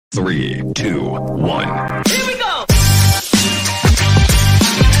3, 2, 1. Here we go!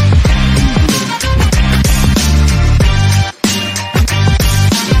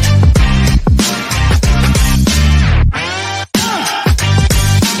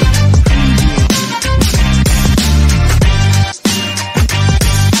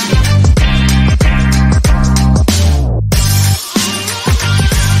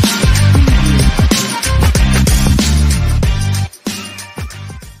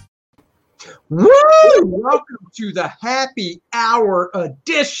 Woo! Welcome to the happy hour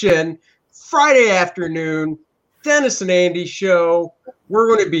edition, Friday afternoon, Dennis and Andy show. We're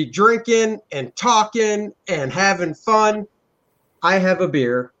going to be drinking and talking and having fun. I have a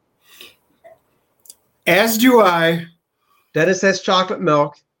beer. As do I. Dennis has chocolate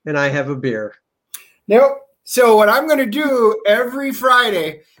milk, and I have a beer. Nope. So what I'm going to do every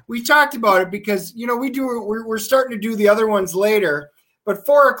Friday, we talked about it because, we're starting to do the other ones later. But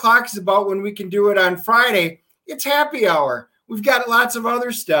 4 o'clock is about when we can do it on Friday. It's happy hour. We've got lots of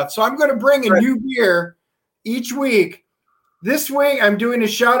other stuff. So I'm going to bring a new beer each week. This week, I'm doing a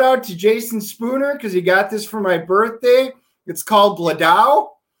shout out to Jason Spooner because he got this for my birthday. It's called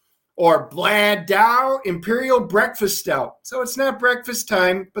Bladow or Bladow Imperial Breakfast Stout. So it's not breakfast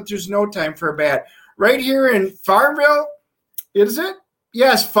time, but there's no time for a bad. Right here in Farmville, is it?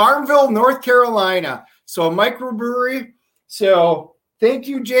 Yes, Farmville, North Carolina. So a microbrewery. So thank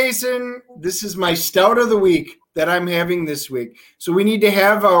you, Jason. This is my stout of the week that I'm having this week. So we need to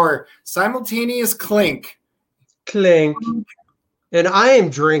have our simultaneous clink. Clink. And I am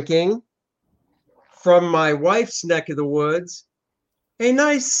drinking from my wife's neck of the woods a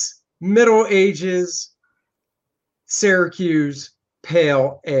nice Middle Ages Syracuse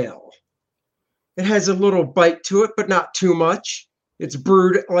Pale Ale. It has a little bite to it, but not too much. It's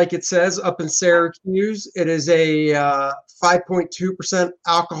brewed, like it says, up in Syracuse. It is a 5.2%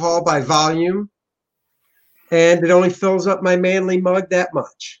 alcohol by volume. And it only fills up my manly mug that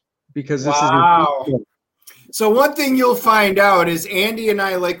much. Because this is... So one thing you'll find out is Andy and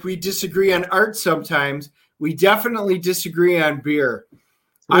I, like we disagree on art sometimes, we definitely disagree on beer.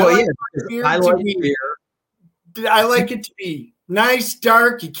 Well, I like beer. I like it to be nice,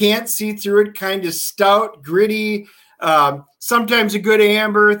 dark. You can't see through it, kind of stout, gritty. Sometimes a good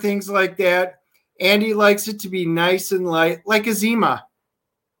amber, things like that. Andy likes it to be nice and light, like a Zima.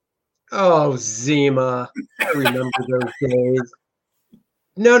 Oh, Zima. I remember those days.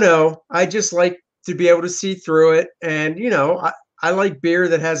 No. I just like to be able to see through it. And, I like beer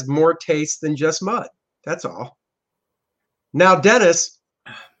that has more taste than just mud. That's all. Now, Dennis,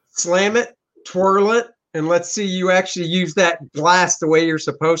 slam it, twirl it, and let's see you actually use that glass the way you're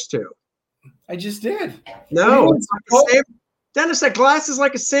supposed to. I just did. No, it's like the same. Dennis, that glass is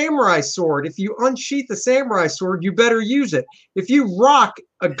like a samurai sword. If you unsheath a samurai sword, you better use it. If you rock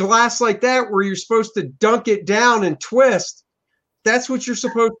a glass like that where you're supposed to dunk it down and twist, that's what you're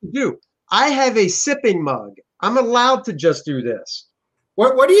supposed to do. I have a sipping mug. I'm allowed to just do this.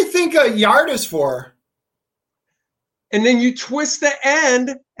 What do you think a yard is for? And then you twist the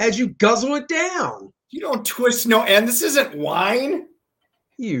end as you guzzle it down. You don't twist no end. This isn't wine.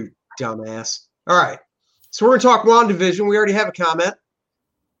 You dumbass. All right. So we're going to talk WandaVision. We already have a comment.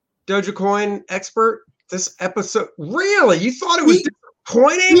 Dogecoin expert, this episode. Really? You thought it was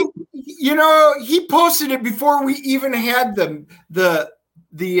disappointing? He posted it before we even had the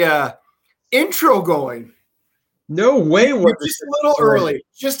intro going. No way. Just a little early.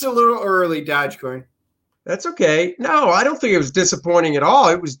 Just a little early, Dogecoin. That's okay. No, I don't think it was disappointing at all.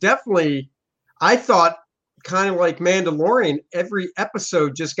 It was definitely, I thought, kind of like Mandalorian, every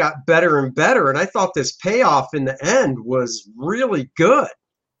episode just got better and better. And I thought this payoff in the end was really good.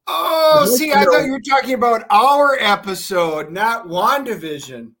 Oh, see, I thought you were talking about our episode, not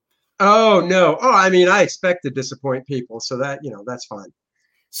WandaVision. Oh, no. Oh, I mean, I expect to disappoint people. So that, that's fine.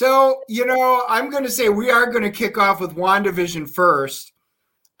 So, I'm going to say we are going to kick off with WandaVision first.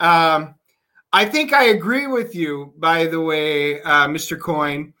 I think I agree with you, by the way, Mr.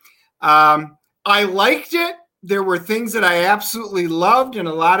 Coyne. I liked it. There were things that I absolutely loved and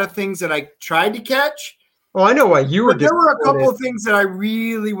a lot of things that I tried to catch. Oh, I know why you were disappointed. There were a couple of things that I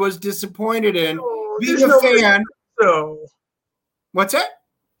really was disappointed in. Being a fan. What's that?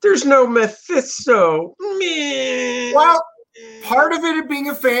 There's no Mephisto. Meh. Well, part of it being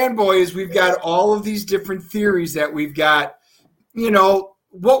a fanboy is we've got all of these different theories that we've got,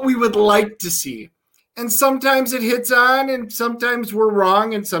 what we would like to see. And sometimes it hits on, and sometimes we're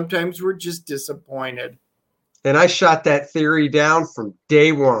wrong, and sometimes we're just disappointed. And I shot that theory down from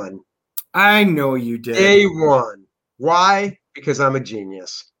day one. I know you did. Day one. Why? Because I'm a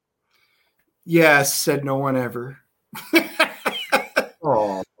genius. Yes, said no one ever.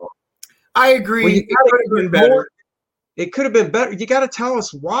 Oh. I agree. Well, It could have been better. It could have been better. You got to tell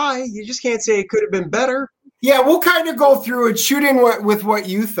us why. You just can't say it could have been better. Yeah, we'll kind of go through it, shoot in with what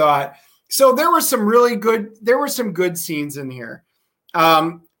you thought. So there were some good scenes in here.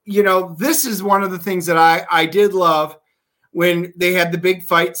 This is one of the things that I did love when they had the big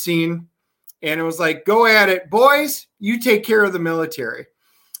fight scene, and it was like, go at it, boys, you take care of the military.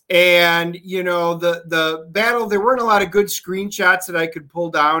 And, the battle, there weren't a lot of good screenshots that I could pull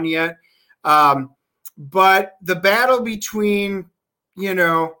down yet. But the battle between,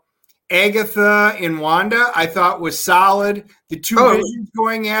 Agatha and Wanda, I thought was solid. The two visions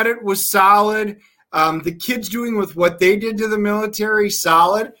going at it was solid. The kids doing with what they did to the military,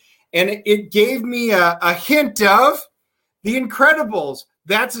 solid. And it gave me a hint of The Incredibles.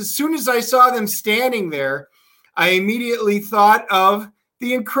 That's as soon as I saw them standing there, I immediately thought of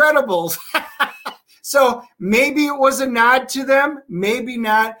The Incredibles. So maybe it was a nod to them, maybe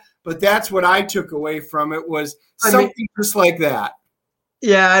not, but that's what I took away from it, was something just like that.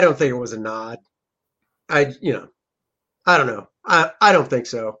 Yeah, I don't think it was a nod. I don't know. I don't think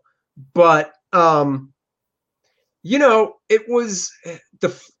so. But it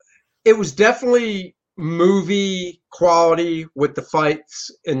was definitely movie quality with the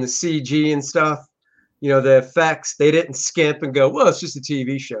fights and the CG and stuff. The effects, they didn't skimp and go, well, it's just a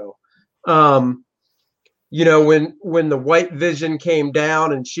TV show. When the white vision came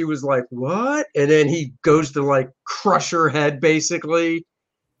down and she was like, what? And then he goes to like crush her head, basically.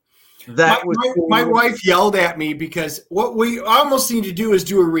 My wife yelled at me because what we almost need to do is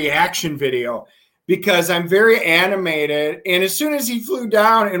do a reaction video, because I'm very animated. And as soon as he flew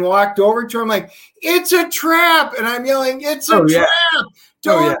down and walked over to him, like, it's a trap. And I'm yelling, it's a trap.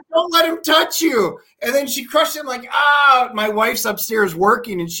 Don't let him touch you. And then she crushed him like, my wife's upstairs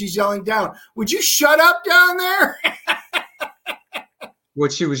working and she's yelling down, would you shut up down there?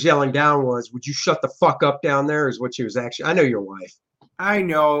 What she was yelling down was, would you shut the fuck up down there, is what she was actually. I know your wife. I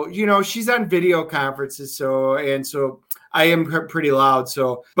know, she's on video conferences. So I am pretty loud.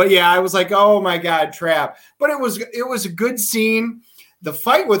 So, but yeah, I was like, oh my God, trap. But it was a good scene. The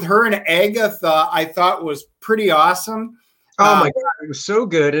fight with her and Agatha, I thought was pretty awesome. Oh my God, it was so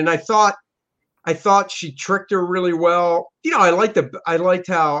good. And I thought she tricked her really well. I liked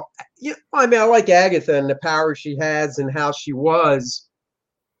how, I like Agatha and the power she has and how she was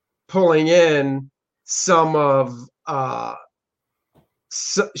pulling in some of,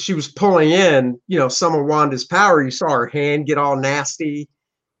 she was pulling in, some of Wanda's power. You saw her hand get all nasty,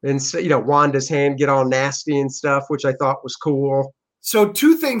 and Wanda's hand get all nasty and stuff, which I thought was cool. So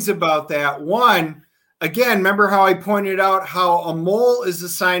two things about that. One, again, remember how I pointed out how a mole is a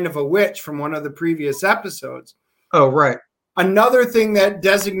sign of a witch from one of the previous episodes? Oh, right. Another thing that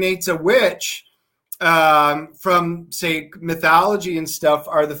designates a witch from, say, mythology and stuff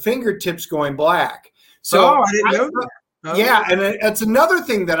are the fingertips going black. So I didn't know that. Oh. Yeah, and it's another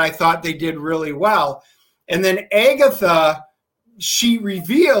thing that I thought they did really well. And then Agatha, she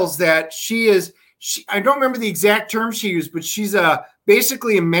reveals that I don't remember the exact term she used, but she's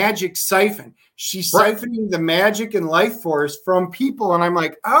basically a magic siphon. She's siphoning the magic and life force from people. And I'm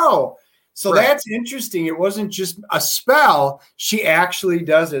like, oh, so that's interesting. It wasn't just a spell. She actually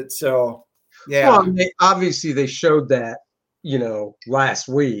does it. So, yeah. Well, obviously they showed that, last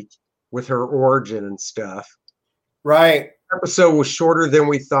week with her origin and stuff. Right. The episode was shorter than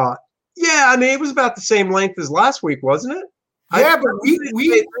we thought. Yeah, it was about the same length as last week, wasn't it? Yeah, but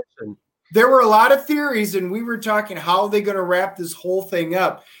there were a lot of theories, and we were talking, how are they going to wrap this whole thing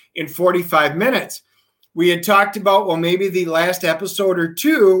up in 45 minutes? We had talked about, well, maybe the last episode or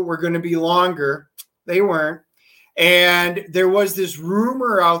two were going to be longer. They weren't. And there was this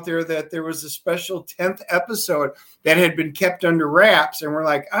rumor out there that there was a special 10th episode that had been kept under wraps. And we're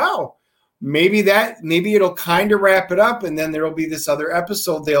like, oh, maybe it'll kind of wrap it up. And then there'll be this other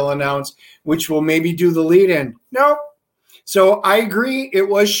episode they'll announce, which will maybe do the lead in. Nope. So I agree. It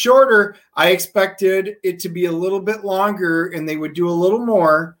was shorter. I expected it to be a little bit longer and they would do a little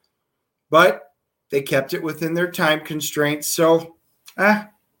more, but they kept it within their time constraints. So, yeah.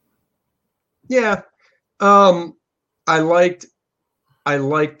 I liked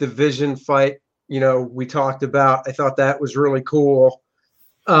the Vision fight. We talked about, I thought that was really cool.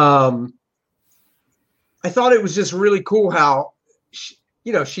 I thought it was just really cool how,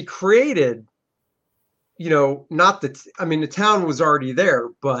 she created, the town was already there,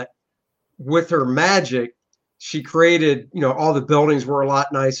 but with her magic, she created, all the buildings were a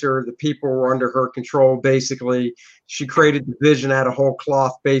lot nicer. The people were under her control, basically. She created the Vision out of whole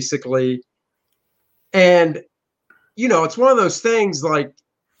cloth, basically. And, it's one of those things like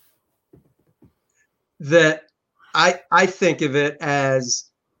that. I think of it as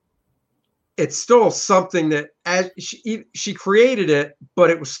it's still something that as she created it, but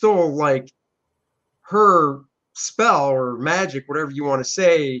it was still like her spell or magic, whatever you want to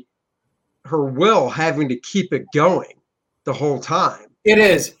say, her will having to keep it going the whole time. It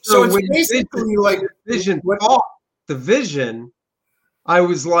is. So it's when basically like Vision fought the Vision, I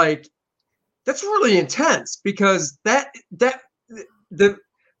was like, that's really intense, because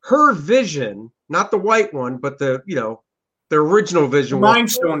her vision, not the white one, but the original Vision, the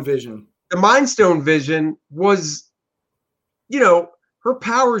Mind Stone Vision. The Mind Stone Vision was, her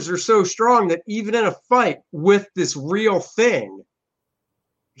powers are so strong that even in a fight with this real thing,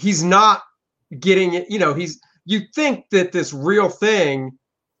 he's not getting it. You think that this real thing,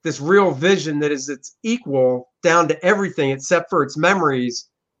 this real Vision that is its equal down to everything except for its memories,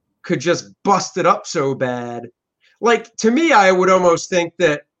 could just bust it up so bad. Like, to me, I would almost think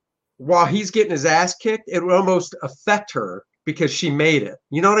that while he's getting his ass kicked, it would almost affect her because she made it.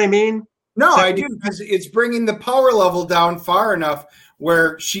 You know what I mean? No, I do, because it's bringing the power level down far enough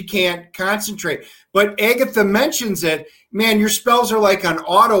where she can't concentrate. But Agatha mentions it, man, your spells are like on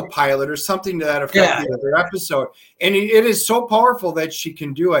autopilot or something to that effect in the other episode. And it is so powerful that she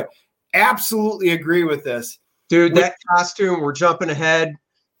can do it. Absolutely agree with this. Dude, that costume, we're jumping ahead.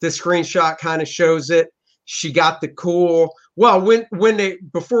 The screenshot kind of shows it. She got the cool. Well,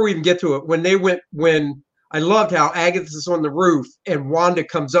 before we even get to it, when I loved how Agatha's on the roof and Wanda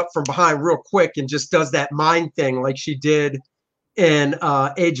comes up from behind real quick and just does that mind thing like she did in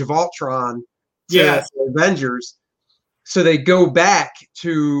Age of Ultron. Yes. Avengers. So they go back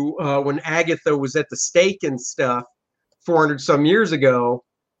to when Agatha was at the stake and stuff 400 some years ago,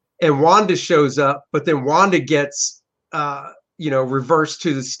 and Wanda shows up, but then Wanda gets reversed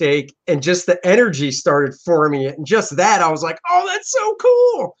to the stake, and just the energy started forming it. And just that, I was like, oh, that's so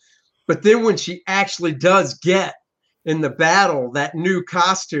cool. But then when she actually does get in the battle that new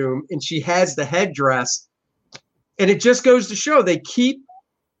costume and she has the headdress, and it just goes to show they keep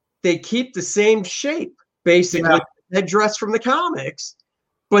the same shape, basically, headdress from the comics,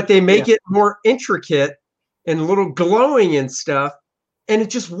 but they make it more intricate and a little glowing and stuff, and it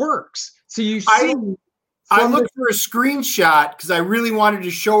just works. So you see, I looked for a screenshot because I really wanted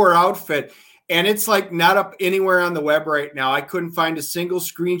to show her outfit, and it's like not up anywhere on the web right now. I couldn't find a single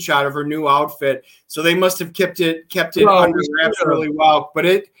screenshot of her new outfit, so they must have kept it under wraps really well. But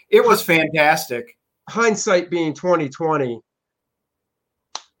it was fantastic. Hindsight being 2020,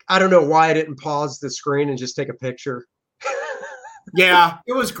 I don't know why I didn't pause the screen and just take a picture. Yeah,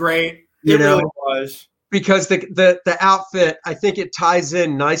 it was great. It really was. Because the outfit, I think it ties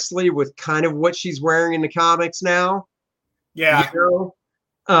in nicely with kind of what she's wearing in the comics now. Yeah.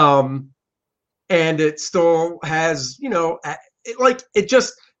 And it still has, it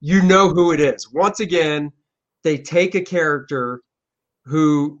just, who it is. Once again, they take a character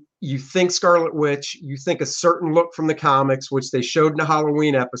who you think Scarlet Witch, you think a certain look from the comics, which they showed in a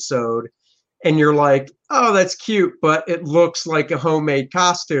Halloween episode, and you're like, oh, that's cute, but it looks like a homemade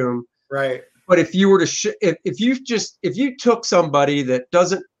costume. Right. But if you were to if you took somebody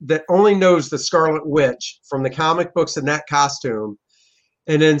that only knows the Scarlet Witch from the comic books in that costume,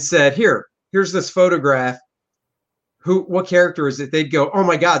 and then said, here's this photograph, what character is it? They'd go, oh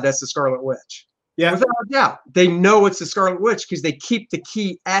my God, that's the Scarlet Witch. Yeah, without a doubt, they know it's the Scarlet Witch because they keep the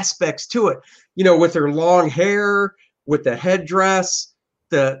key aspects to it. With her long hair, with the headdress,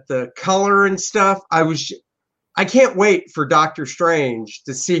 the color and stuff. I can't wait for Doctor Strange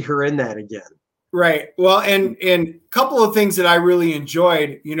to see her in that again. Right. Well, and a couple of things that I really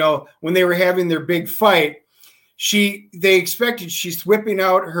enjoyed, when they were having their big fight, they expected she's whipping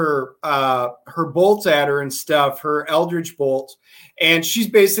out her bolts at her and stuff, her Eldritch bolts, and she's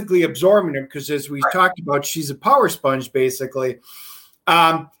basically absorbing them because, as we talked about, she's a power sponge basically.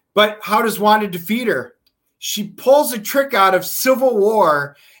 But how does Wanda defeat her? She pulls a trick out of Civil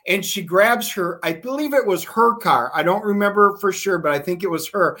War, and she grabs her, I believe it was her car. I don't remember for sure, but I think it was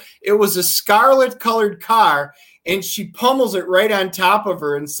her. It was a scarlet colored car, and she pummels it right on top of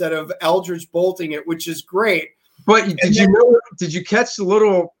her instead of Eldritch bolting it, which is great. But did you catch the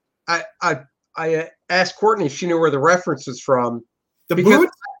little, I asked Courtney if she knew where the reference was from. The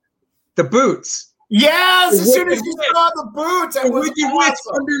boots? The boots. Yes, as soon as you saw the boots, it was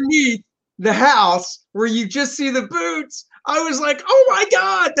awesome. Underneath the house where you just see the boots, I was like, oh my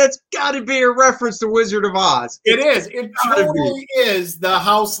God, that's got to be a reference to Wizard of Oz. It is. It totally is the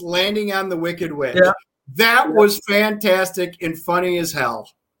house landing on the Wicked Witch. Yeah. That was fantastic and funny as hell.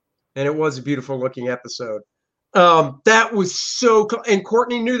 And it was a beautiful looking episode. That was so cool. And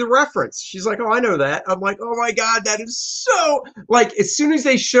Courtney knew the reference. She's like, oh, I know that. I'm like, oh my God, that is so, like, as soon as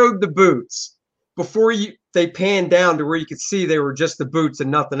they showed the boots, before they panned down to where you could see they were just the boots and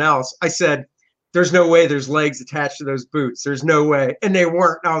nothing else. I said, there's no way there's legs attached to those boots. There's no way. And they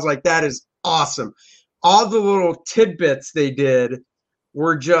weren't. And I was like, that is awesome. All the little tidbits they did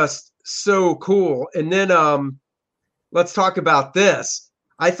were just so cool. And then let's talk about this.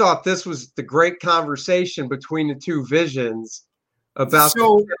 I thought this was the great conversation between the two visions about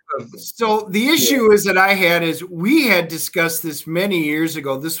so the issue is that I had is we had discussed this many years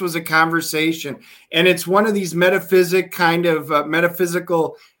ago. This was a conversation, and it's one of these metaphysical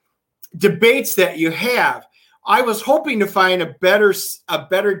debates that you have. I was hoping to find a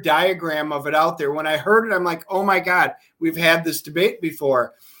better diagram of it out there. When I heard it, I'm like, oh my God, we've had this debate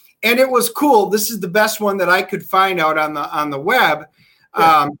before. And it was cool. This is the best one that I could find out on the web.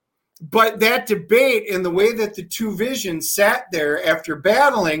 Yeah. But that debate and the way that the two visions sat there after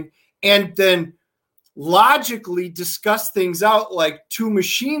battling and then logically discussed things out like two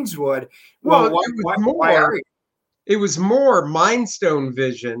machines would. Well, it was more Mind Stone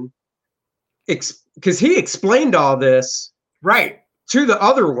vision because he explained all this right to the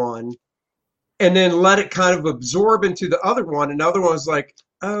other one and then let it kind of absorb into the other one. And the other one was like,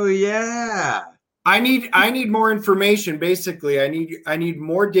 oh, yeah. I need more information. Basically, I need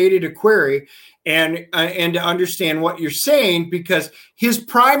more data to query and to understand what you're saying, because his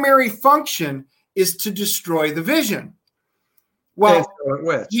primary function is to destroy the vision. Well,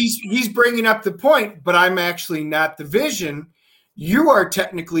 he's bringing up the point, but I'm actually not the vision. You are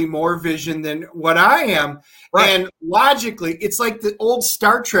technically more vision than what I am. Right. And logically, it's like the old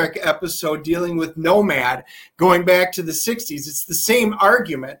Star Trek episode dealing with Nomad going back to the 60s. It's the same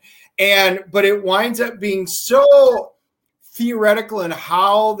argument. But it winds up being so theoretical in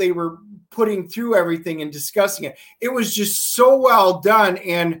how they were putting through everything and discussing it. It was just so well done.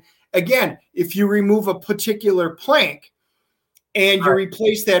 And again, if you remove a particular plank and you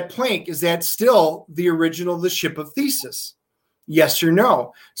replace that plank, is that still the original, the ship of Theseus? Yes or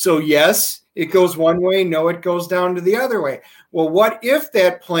no? So yes, it goes one way. No, it goes down to the other way. Well, what if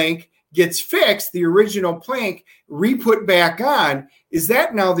that plank gets fixed, the original plank re-put back on? Is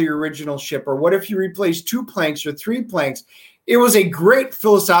that now the original ship? Or what if you replace 2 planks or 3 planks? It was a great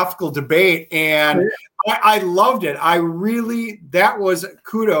philosophical debate, and I loved it. That was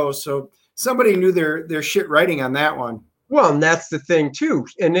kudos. So somebody knew their shit writing on that one. Well, and that's the thing too.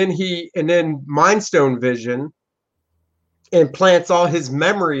 And then Mind Stone vision implants all his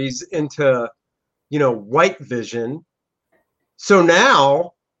memories into, white vision. So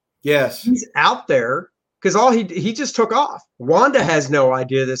now, yes, he's out there because he just took off. Wanda has no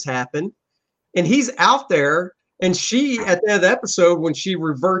idea this happened, and he's out there. And she, at the end of the episode, when she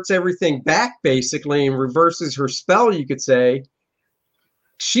reverts everything back, basically, and reverses her spell, you could say,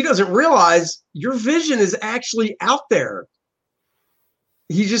 she doesn't realize your vision is actually out there.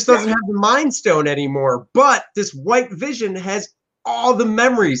 He just doesn't have the Mind Stone anymore. But this white vision has all the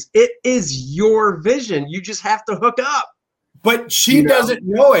memories. It is your vision. You just have to hook up. But she doesn't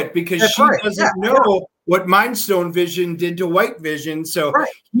know it because she doesn't know what Mind Stone vision did to white vision. So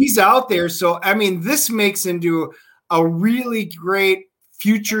he's out there. So, I mean, this makes into a really great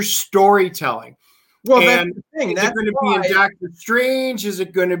future storytelling. Well, and that's the thing. Is it going to be in Doctor Strange? Is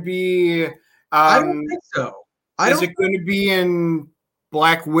it going to be? I don't think so. Is it going to be in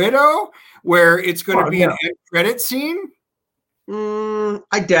Black Widow, where it's going to be an end credit scene?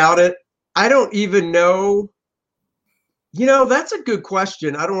 I doubt it. I don't even know. That's a good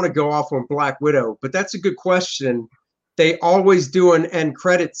question. I don't want to go off on Black Widow, but that's a good question. They always do an end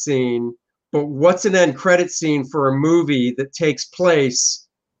credit scene, but what's an end credit scene for a movie that takes place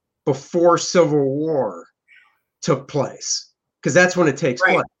before Civil War took place? Because that's when it takes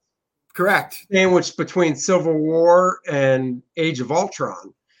place. Correct. Sandwiched between Civil War and Age of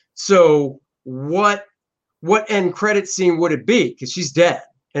Ultron. So what end credit scene would it be? Because she's dead.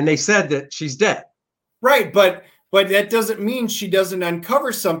 And they said that she's dead. Right, but that doesn't mean she doesn't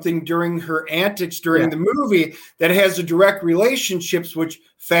uncover something during her antics during the movie that has a direct relationships, which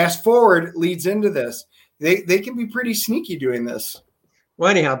fast forward leads into this. They can be pretty sneaky doing this. Well,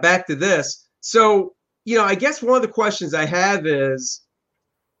 anyhow, back to this. So, I guess one of the questions I have is,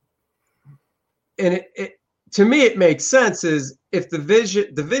 and it to me it makes sense, is if the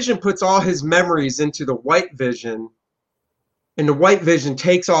vision puts all his memories into the white vision and the white vision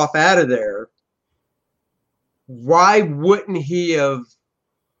takes off out of there, why wouldn't he have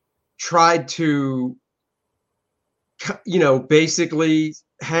tried to, basically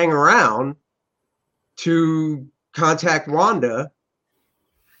hang around to contact Wanda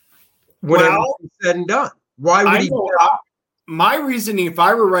when everything's said and done? Why would he? My reasoning, if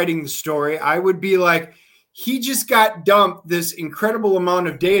I were writing the story, I would be like, he just got dumped this incredible amount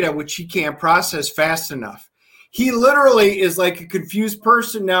of data, which he can't process fast enough. he literally is like a confused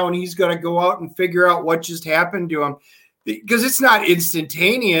person now, and he's going to go out and figure out what just happened to him because it's not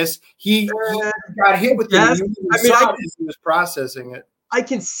instantaneous. He got hit with the news as he was processing it. I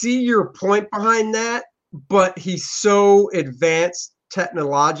can see your point behind that, but he's so advanced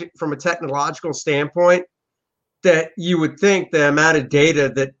from a technological standpoint that you would think the amount of data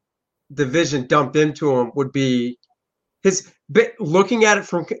that the Vision dumped into him would be looking at it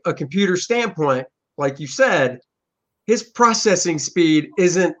from a computer standpoint, like you said, his processing speed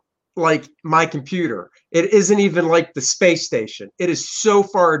isn't like my computer. It isn't even like the space station. It is so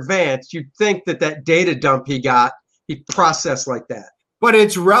far advanced. You'd think that data dump he processed like that. But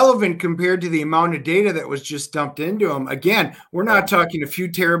it's relevant compared to the amount of data that was just dumped into him. Again, we're not talking a few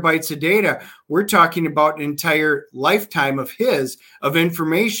terabytes of data. We're talking about an entire lifetime of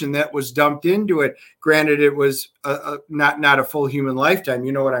information that was dumped into it. Granted, it was not a full human lifetime.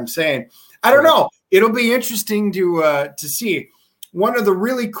 You know what I'm saying? I don't know. It'll be interesting to see. One of the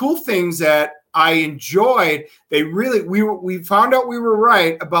really cool things that I enjoyed, we found out we were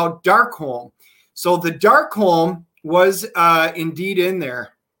right about Darkholm. So the Darkholm was indeed in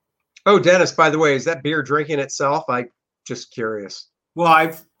there. Oh, Dennis, by the way, is that beer drinking itself? I'm just curious. Well,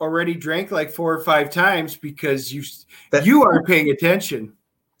 I've already drank like 4 or 5 times because you aren't paying attention.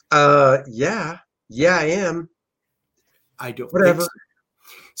 Yeah, I am. I don't. Whatever.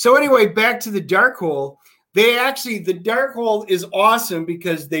 So anyway, back to the Darkhold. The Darkhold is awesome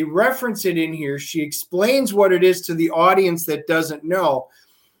because they reference it in here. She explains what it is to the audience that doesn't know.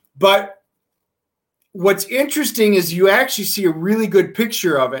 But what's interesting is you actually see a really good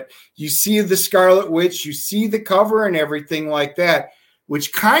picture of it. You see the Scarlet Witch, you see the cover and everything like that,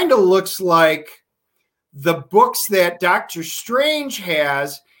 which kind of looks like the books that Doctor Strange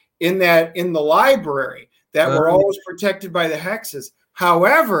has in the library that were always protected by the hexes.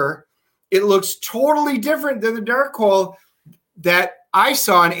 However, it looks totally different than the Darkhold that I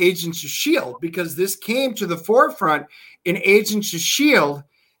saw in Agents of S.H.I.E.L.D. because this came to the forefront in Agents of S.H.I.E.L.D.,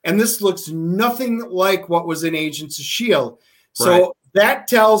 and this looks nothing like what was in Agents of S.H.I.E.L.D. So that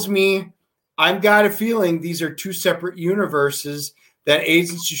tells me I've got a feeling these are 2 separate universes, that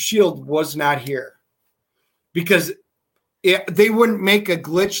Agents of S.H.I.E.L.D. was not here. Because they wouldn't make a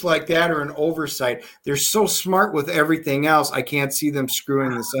glitch like that or an oversight. They're so smart with everything else. I can't see them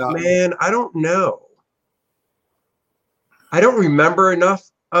screwing this up. Man, I don't know. I don't remember enough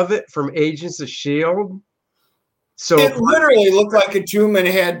of it from Agents of S.H.I.E.L.D. So it literally looked like a tomb and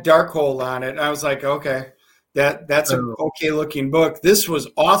had Darkhold on it. I was like, okay, that's an okay looking book. This was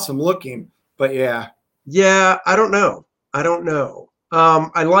awesome looking, but yeah. Yeah, I don't know.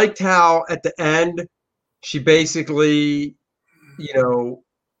 I liked how at the end she basically,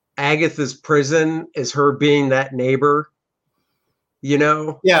 Agatha's prison is her being that neighbor,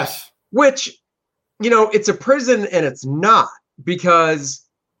 Yes. Which, it's a prison and it's not, because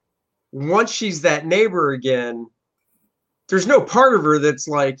once she's that neighbor again, there's no part of her that's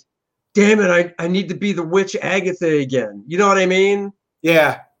like, damn it, I need to be the witch Agatha again. You know what I mean?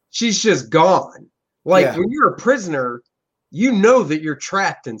 Yeah. She's just gone. Like when you're a prisoner, you know that you're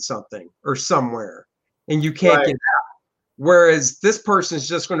trapped in something or somewhere and you can't get out. Whereas this person's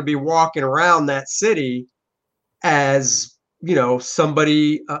just going to be walking around that city as,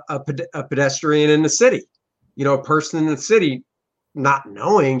 somebody, a pedestrian in the city, a person in the city, not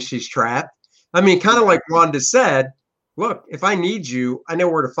knowing she's trapped. I mean, kind of like Wanda said, look, if I need you, I know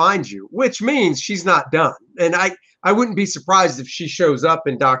where to find you, which means she's not done. And I wouldn't be surprised if she shows up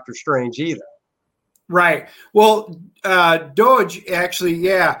in Doctor Strange either. Right. Well, Doge actually,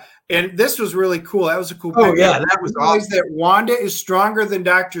 yeah. And this was really cool. That was a cool pick. Yeah, that was awesome. That Wanda is stronger than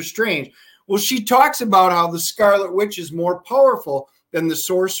Doctor Strange. Well, she talks about how the Scarlet Witch is more powerful than the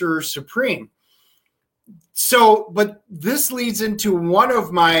Sorcerer Supreme. So, but this leads into one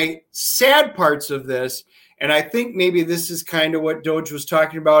of my sad parts of this, and I think maybe this is kind of what Doge was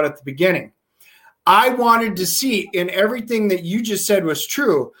talking about at the beginning. I wanted to see, and everything that you just said was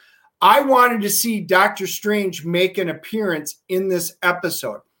true, I wanted to see Doctor Strange make an appearance in this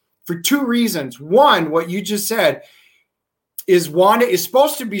episode for 2 reasons. One, what you just said, is Wanda is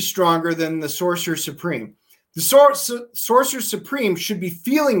supposed to be stronger than the Sorcerer Supreme. The Sorcerer Supreme should be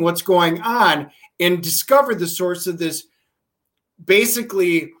feeling what's going on and discover the source of this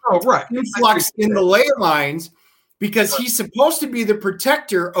basically influx in the ley lines, because he's supposed to be the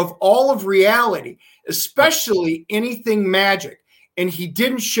protector of all of reality, especially anything magic. And he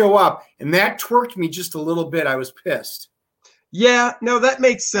didn't show up, and that twerked me just a little bit. I was pissed. Yeah, no, that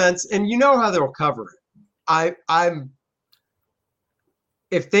makes sense. And you know how they'll cover it.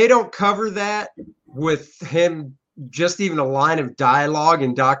 If they don't cover that with him, just even a line of dialogue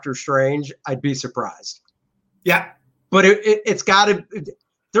in Doctor Strange, I'd be surprised. Yeah. But it's got to,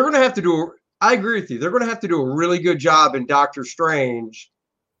 they're going to have to do, I agree with you. They're going to have to do a really good job in Doctor Strange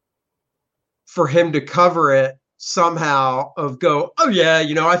for him to cover it somehow of go, oh yeah,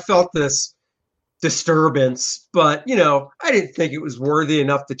 I felt this disturbance, but I didn't think it was worthy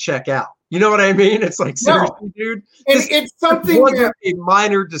enough to check out. You know what I mean? It's like, seriously, dude, it's something wasn't a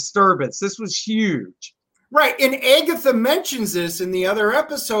minor disturbance. This was huge. Right. And Agatha mentions this in the other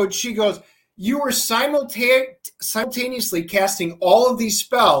episode. She goes, you were simultaneously casting all of these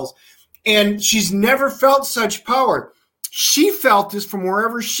spells, and she's never felt such power. She felt this from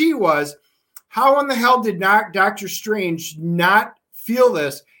wherever she was. How in the hell did not Doctor Strange not feel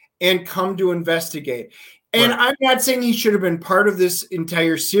this and come to investigate? And I'm not saying he should have been part of this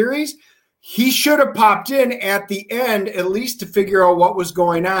entire series. He should have popped in at the end, at least to figure out what was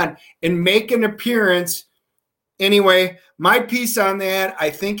going on and make an appearance. Anyway, my piece on that, I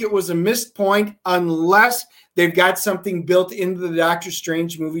think it was a missed point unless they've got something built into the Doctor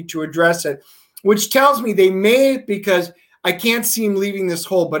Strange movie to address it, which tells me they may, because I can't see him leaving this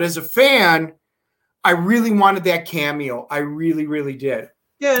hole. But as a fan, I really wanted that cameo. I really, really did.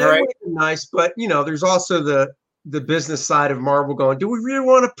 Yeah, that would be nice. But, there's also the business side of Marvel going, do we really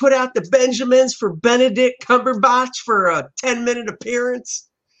want to put out the Benjamins for Benedict Cumberbatch for a 10-minute appearance?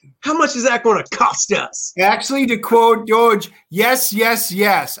 How much is that going to cost us? Actually, to quote George, yes, yes,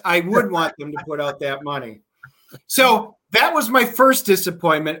 yes. I would want them to put out that money. So that was my first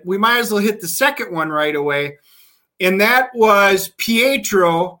disappointment. We might as well hit the second one right away. And that was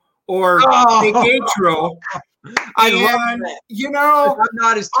Pietro or Pietro. I love that. I'm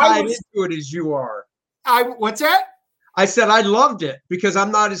not as tied into it as you are. What's that? I said I loved it because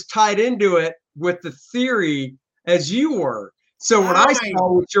I'm not as tied into it with the theory as you were. So when I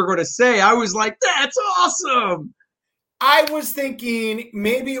saw what you're going to say, I was like, that's awesome. I was thinking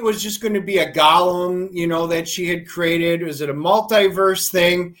maybe it was just going to be a golem, that she had created. Was it a multiverse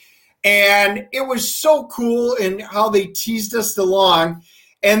thing? And it was so cool in how they teased us along.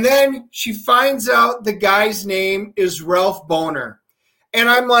 And then she finds out the guy's name is Ralph Boner. And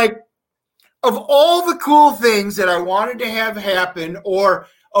I'm like, of all the cool things that I wanted to have happen, or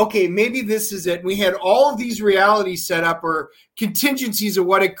okay, maybe this is it. We had all of these realities set up or contingencies of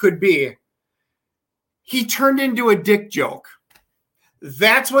what it could be. He turned into a dick joke.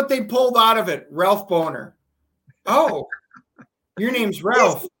 That's what they pulled out of it. Ralph Boner. Oh, your name's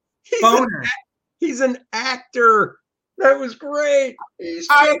Ralph Boner. He's an actor. That was great.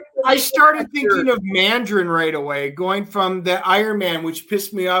 I started thinking of Mandarin right away, going from the Iron Man, which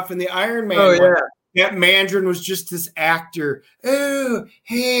pissed me off in the Iron Man. Oh, yeah. That Mandarin was just this actor. Oh,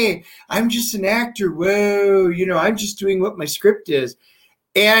 hey, I'm just an actor. Whoa, I'm just doing what my script is.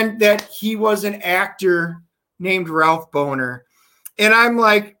 And that he was an actor named Ralph Boner. And I'm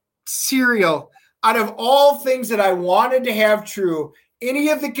like, cereal. Out of all things that I wanted to have true, any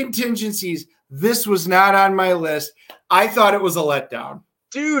of the contingencies, this was not on my list. I thought it was a letdown.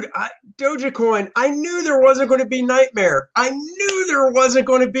 Dude, Doja Coin, I knew there wasn't going to be Nightmare. I knew there wasn't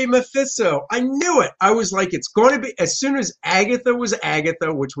going to be Mephisto. I knew it. I was like, it's going to be, as soon as Agatha was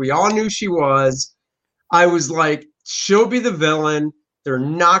Agatha, which we all knew she was, I was like, she'll be the villain. They're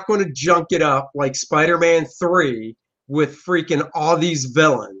not going to junk it up like Spider-Man 3 with freaking all these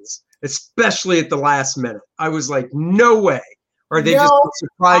villains, especially at the last minute. I was like, no way. Or they just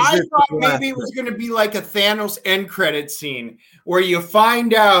surprised. I thought maybe it was going to be like a Thanos end credit scene where you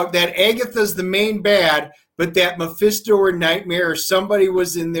find out that Agatha's the main bad, but that Mephisto or Nightmare or somebody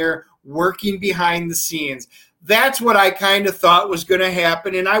was in there working behind the scenes. That's what I kind of thought was going to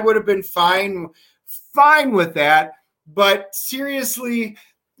happen, and I would have been fine with that. But seriously,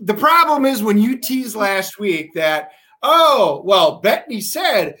 the problem is when you teased last week that, oh, well, Bettany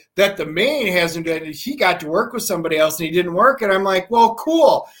said that the main he got to work with somebody else and he didn't work. And I'm like, well,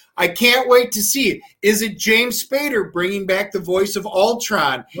 cool. I can't wait to see. Is it James Spader bringing back the voice of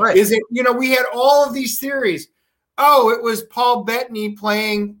Ultron? Right. Is it, we had all of these theories. Oh, it was Paul Bettany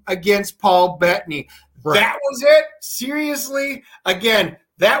playing against Paul Bettany. Right. That was it? Seriously? Again,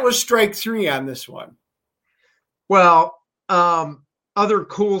 that was strike 3 on this one. Well, other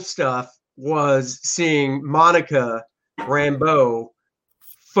cool stuff was seeing Monica Rambeau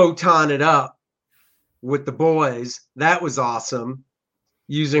photon it up with the boys. That was awesome.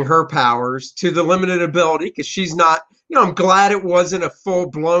 Using her powers to the limited ability, because she's not, I'm glad it wasn't a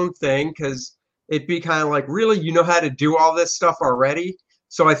full-blown thing, because it'd be kind of like, really, you know how to do all this stuff already?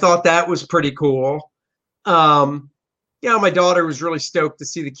 So I thought that was pretty cool. My daughter was really stoked to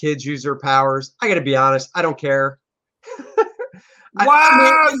see the kids use their powers. I got to be honest, I don't care.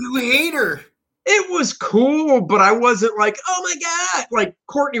 Wow, you hate her. It was cool, but I wasn't like, oh my God. Like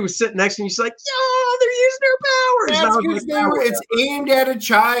Courtney was sitting next to me. She's like, yo, they're using their powers. That's because it's aimed at a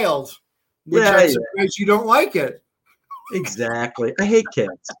child, which I'm surprised you don't like it. Exactly. I hate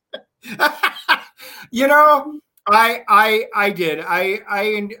kids. You know, I did.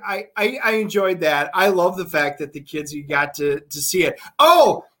 I enjoyed that. I love the fact that the kids, you got to see it.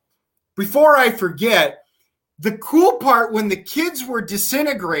 Oh, before I forget, the cool part when the kids were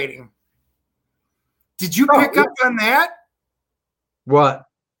disintegrating. Did you pick up on that? What?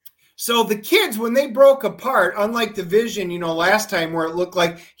 So the kids, when they broke apart, unlike the Vision, you know, last time where it looked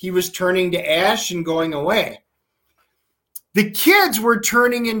like he was turning to ash and going away, the kids were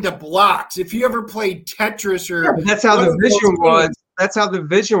turning into blocks. If you ever played Tetris or that's how the Vision was. That's how the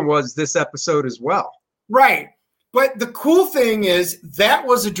Vision was this episode as well. Right. But the cool thing is that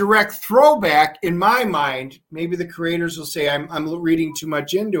was a direct throwback in my mind. Maybe the creators will say I'm reading too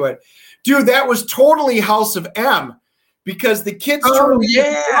much into it. Dude, that was totally House of M because the kids turned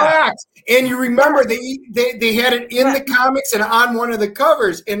into blacks. And you remember they had it in the comics and on one of the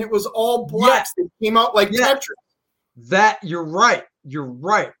covers, and it was all blacks. They came out like Tetris. That you're right. You're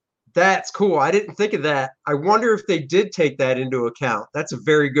right. That's cool. I didn't think of that. I wonder if they did take that into account. That's a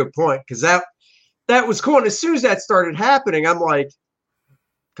very good point because that was cool. And as soon as that started happening, I'm like,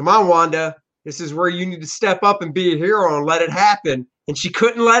 come on, Wanda. This is where you need to step up and be a hero and let it happen. And she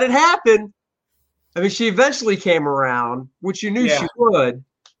couldn't let it happen. I mean, she eventually came around, which you knew she would,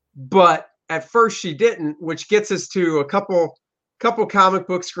 but at first she didn't, which gets us to a couple comic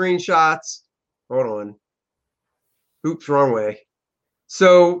book screenshots. Hold on. Oops, wrong way.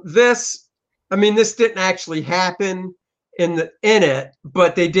 So this didn't actually happen in it,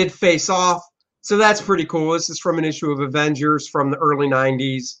 but they did face off. So that's pretty cool. This is from an issue of Avengers from the early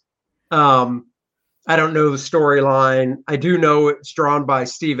 90s. I don't know the storyline. I do know it's drawn by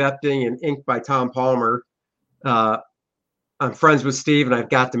Steve Epting and inked by Tom Palmer. I'm friends with Steve, and I've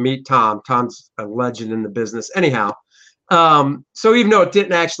got to meet Tom. Tom's a legend in the business. Anyhow, so even though it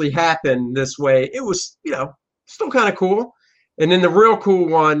didn't actually happen this way, it was, still kind of cool. And then the real cool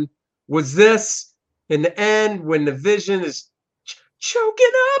one was this in the end when the Vision is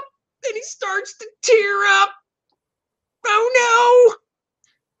choking up and he starts to tear up. Oh no!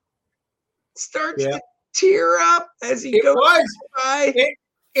 Starts to tear up as he goes by.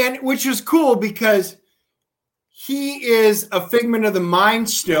 And which is cool because he is a figment of the Mind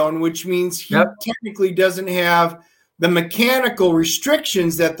Stone, which means he technically doesn't have the mechanical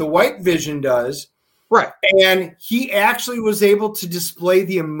restrictions that the White Vision does. Right. And he actually was able to display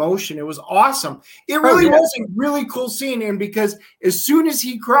the emotion. It was awesome. It really was a really cool scene. And because as soon as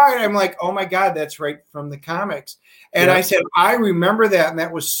he cried, I'm like, oh my God, that's right from the comics. And I said, I remember that. And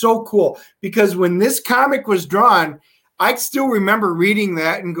that was so cool because when this comic was drawn, I still remember reading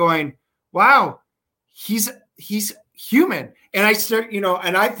that and going, wow, he's human. And I start,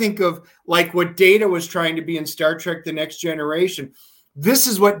 and I think of like what Data was trying to be in Star Trek: The Next Generation. This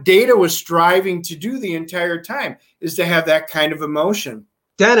is what Data was striving to do the entire time, is to have that kind of emotion.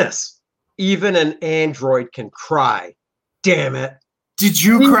 Dennis, even an android can cry. Damn it. Did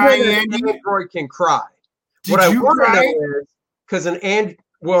you cry, Andy? An android can cry. Did you cry? Because an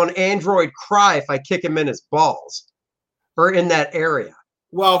android cry if I kick him in his balls or in that area.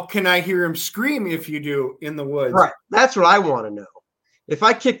 Well, can I hear him scream if you do in the woods? Right. That's what I want to know. If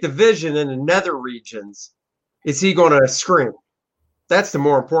I kick the Vision in the nether regions, is he going to scream? That's the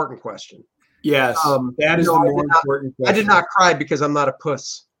more important question. Yes, that is the more important question. I did not cry because I'm not a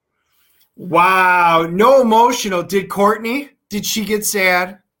puss. Wow. No emotional. Did Courtney? Did she get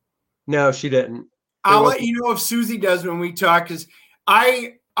sad? No, she didn't. I'll let you know if Susie does when we talk, because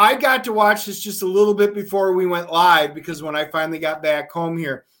I got to watch this just a little bit before we went live because when I finally got back home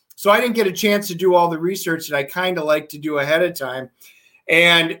here. So I didn't get a chance to do all the research that I kind of like to do ahead of time.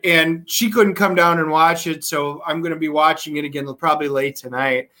 And she couldn't come down and watch it, so I'm going to be watching it again probably late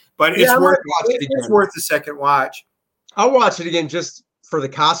tonight. But it's worth a second watch. I'll watch it again just for the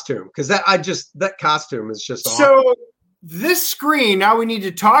costume because that costume is just awesome. So this screen, now we need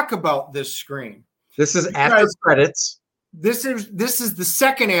to talk about this screen. This is after credits. This is the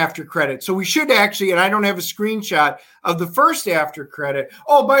second after credit. So we should actually, and I don't have a screenshot of the first after credit.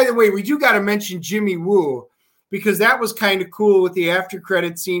 Oh, by the way, we do got to mention Jimmy Woo, because that was kind of cool with the after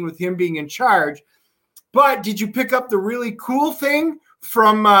credit scene with him being in charge. But did you pick up the really cool thing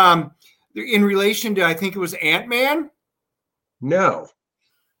from in relation to, I think it was Ant-Man? No.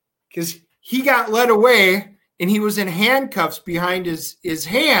 Because he got led away and he was in handcuffs behind his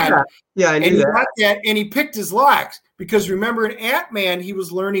hand. Yeah, I knew and he that. got that. And he picked his locks because remember in Ant-Man, he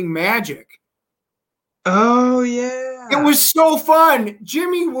was learning magic. Oh yeah. It was so fun.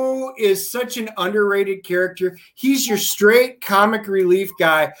 Jimmy Woo is such an underrated character. He's your straight comic relief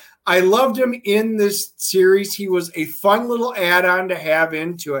guy. I loved him in this series. He was a fun little add-on to have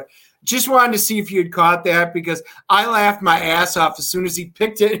into it. Just wanted to see if you had caught that because I laughed my ass off as soon as he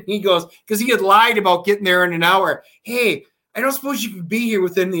picked it. And he goes, because he had lied about getting there in an hour. Hey, I don't suppose you can be here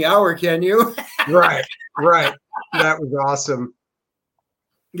within the hour, can you? Right. That was awesome.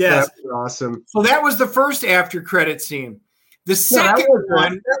 Yes. That was awesome. So that was the first after credit scene. The second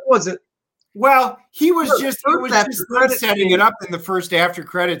one. That wasn't. Well, he was No, just, the it was first just after credit setting scene- it up in the first after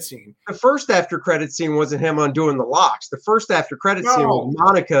credit scene. The first after credit scene wasn't him undoing the locks. The first after credit scene was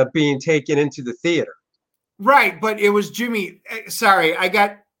Monica being taken into the theater. Right, but it was Jimmy. Sorry, I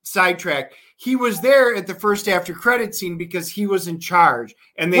got sidetracked. He was there at the first after credit scene because he was in charge,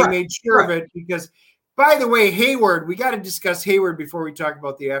 and they made sure of it because, by the way, Hayward, we got to discuss Hayward before we talk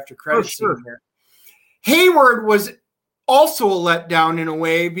about the after credit scene here. Hayward was also a letdown in a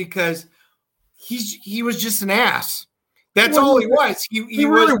way because he was just an ass. That's all he was. He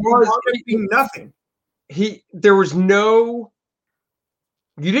really was nothing. There was no,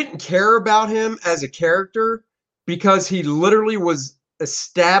 you didn't care about him as a character because he literally was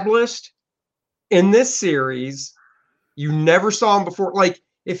established in this series. You never saw him before. Like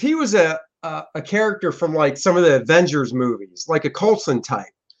if he was a character from like some of the Avengers movies, like a Coulson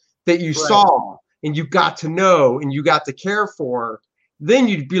type that you saw and you got to know and you got to care for, then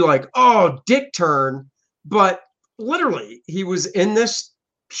you'd be like, oh, dick turn. But literally he was in this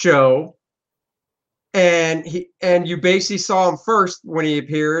show and you basically saw him first when he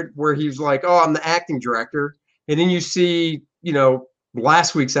appeared where he was like, oh, I'm the acting director. And then you see,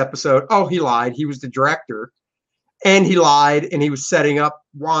 last week's episode, oh, he lied. He was the director and he lied and he was setting up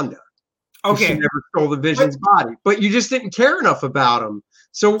Wanda. Okay. She never stole the Vision's body, but you just didn't care enough about him.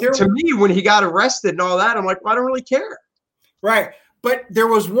 So to me, when he got arrested and all that, I'm like, well, I don't really care. Right. But there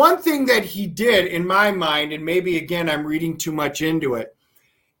was one thing that he did in my mind, and maybe, again, I'm reading too much into it.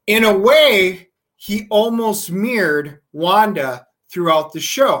 In a way, he almost mirrored Wanda throughout the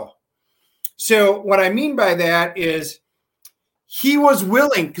show. So what I mean by that is he was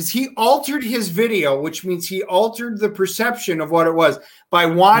willing, because he altered his video, which means he altered the perception of what it was by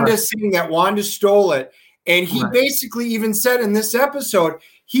Wanda saying that Wanda stole it. And he basically even said in this episode,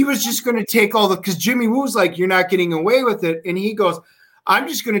 he was just going to take all because Jimmy Woo's like, you're not getting away with it. And he goes, I'm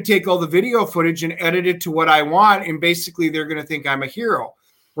just going to take all the video footage and edit it to what I want. And basically they're going to think I'm a hero.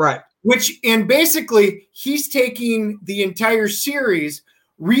 Right. And basically he's taking the entire series,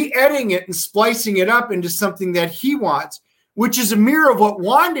 re-editing it and splicing it up into something that he wants, which is a mirror of what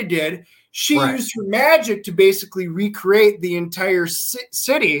Wanda did. She used her magic to basically recreate the entire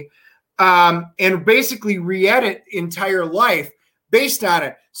city and basically re-edit entire life based on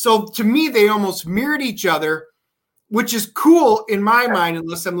it. So to me, they almost mirrored each other, which is cool in my mind,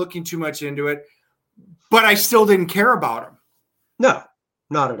 unless I'm looking too much into it. But I still didn't care about him. No,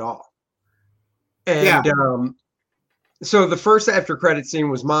 not at all. And so the first after credit scene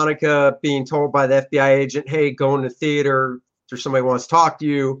was Monica being told by the FBI agent, hey, go in the theater. There's somebody who wants to talk to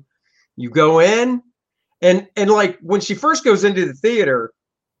you. You go in. And like when she first goes into the theater,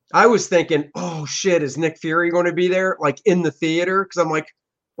 I was thinking, oh, shit, is Nick Fury going to be there? Like in the theater? Because I'm like,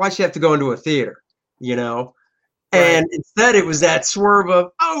 why'd she have to go into a theater? And instead it was that swerve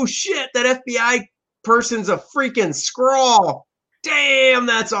of, oh, shit, that FBI person's a freaking Skrull. Damn,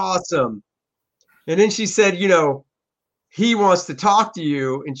 that's awesome. And then she said, he wants to talk to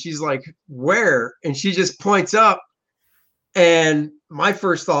you. And she's like, where? And she just points up. And my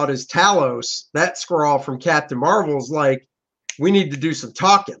first thought is Talos, that Skrull from Captain Marvel's like, we need to do some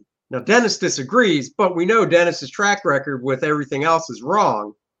talking. Now, Dennis disagrees, but we know Dennis's track record with everything else is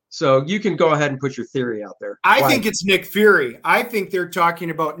wrong. So you can go ahead and put your theory out there. I think it's Nick Fury. I think they're talking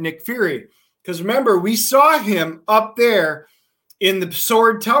about Nick Fury. Because remember, we saw him up there in the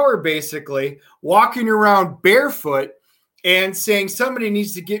Sword Tower, basically, walking around barefoot and saying, somebody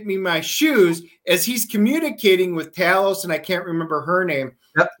needs to get me my shoes, as he's communicating with Talos, and I can't remember her name,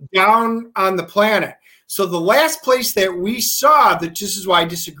 down on the planet. So the last place that we saw, that this is why I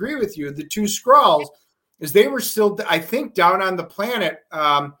disagree with you, the two Skrulls, is they were still, I think, down on the planet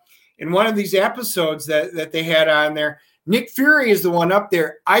in one of these episodes that they had on there. Nick Fury is the one up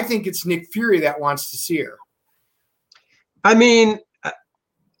there. I think it's Nick Fury that wants to see her. I mean,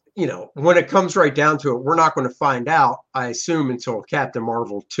 when it comes right down to it, we're not going to find out, I assume, until Captain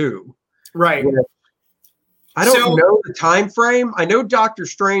Marvel 2. Right. I don't know the time frame. I know Doctor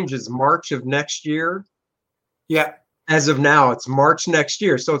Strange is March of next year. Yeah. As of now, it's March next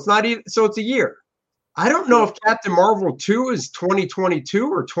year. So it's not even, so it's a year. I don't know if Captain Marvel 2 is 2022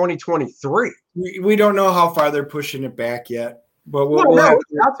 or 2023. We don't know how far they're pushing it back yet. But Well, no,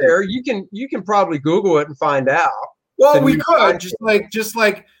 it's out there. You can probably Google it and find out. Well, we could just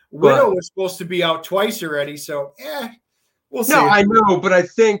like Widow was supposed to be out twice already. So we'll see. No, I know, but I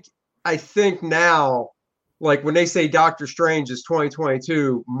think now, like when they say Doctor Strange is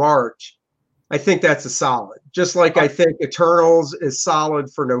 2022 March, I think that's a solid. Just like I think Eternals is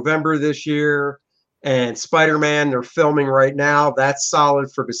solid for November this year, and Spider-Man they're filming right now. That's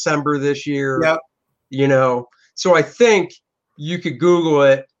solid for December this year. Yep. You know, so I think you could Google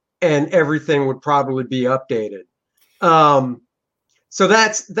it and everything would probably be updated. So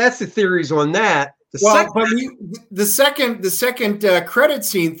that's the theories on that. The second credit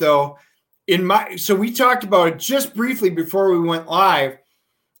scene though, so we talked about it just briefly before we went live,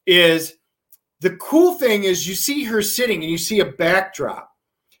 is the cool thing is you see her sitting and you see a backdrop.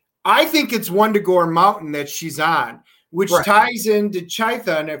 I think it's Wundagore Mountain that she's on, which ties into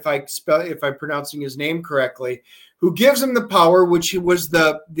Chithan, if I'm pronouncing his name correctly, who gives him the power, which was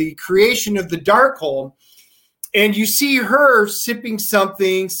the creation of the Darkhold. And you see her sipping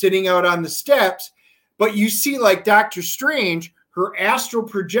something, sitting out on the steps, but you see, like Doctor Strange, her astral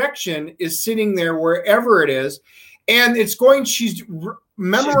projection is sitting there wherever it is, and she's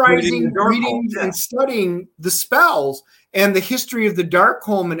memorizing, reading, and studying the spells and the history of the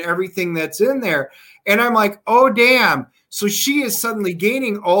Darkhold and everything that's in there. And I'm like, oh, damn. So she is suddenly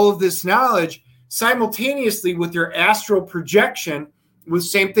gaining all of this knowledge simultaneously with her astral projection, with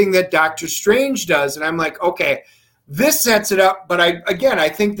same thing that Doctor Strange does. And I'm like, okay, this sets it up. But I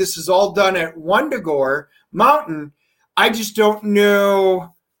think this is all done at Wundagore Mountain. I just don't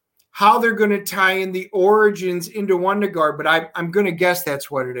know how they're going to tie in the origins into Wundagore, but I'm going to guess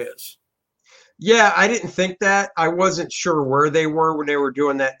that's what it is. Yeah, I didn't think that. I wasn't sure where they were when they were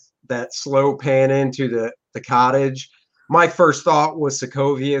doing that slow pan into the cottage. My first thought was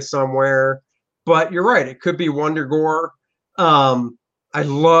Sokovia somewhere, but you're right. It could be Wundagore. I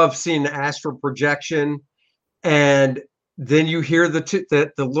love seeing the astral projection, and then you hear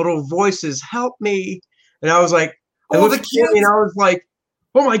the little voices, "Help me!" And I was like, "Oh, the kids!" And I was like,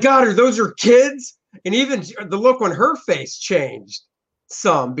 "Oh my God, are those her kids?" And even the look on her face changed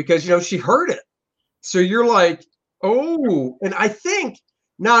some because she heard it. So you're like, "Oh!" And I think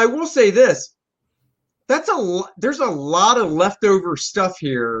now I will say this: there's a lot of leftover stuff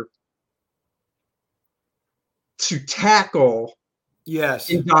here to tackle. Yes,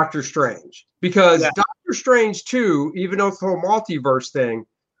 in Doctor Strange, because Doctor Strange 2, even though it's the whole multiverse thing,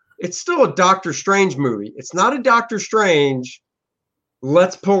 it's still a Doctor Strange movie. It's not a Doctor Strange,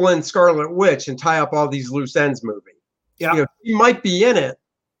 let's pull in Scarlet Witch and tie up all these loose ends movie. Yeah, he might be in it,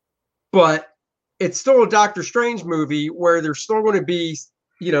 but it's still a Doctor Strange movie where there's still going to be,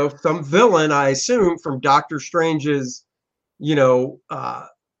 some villain, I assume, from Doctor Strange's,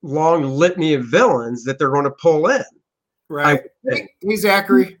 long litany of villains that they're going to pull in. Right. Hey,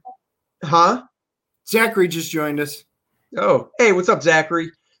 Zachary. Huh? Zachary just joined us. Oh, hey, what's up,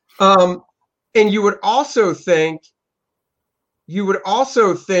 Zachary? And you would also think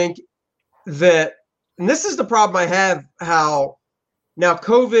that, and this is the problem I have, how now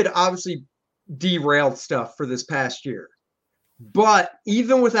COVID obviously derailed stuff for this past year. But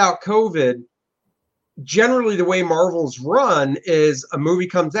even without COVID, generally the way Marvel's run is a movie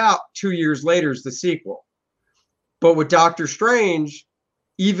comes out 2 years later is the sequel. But with Doctor Strange,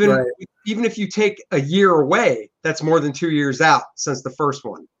 even if you take a year away, that's more than 2 years out since the first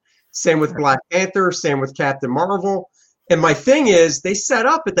one. Same with Black Panther, same with Captain Marvel. And my thing is, they set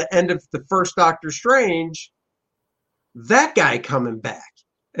up at the end of the first Doctor Strange, that guy coming back.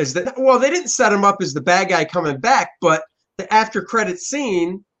 They didn't set him up as the bad guy coming back, but the after credit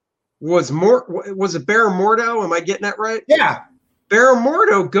scene was it Baron Mordo? Am I getting that right? Yeah. Baron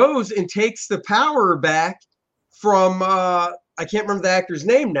Mordo goes and takes the power back from I can't remember the actor's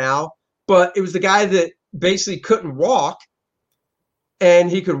name now, but it was the guy that basically couldn't walk,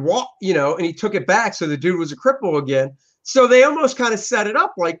 and he could walk, and he took it back, so the dude was a cripple again. So they almost kind of set it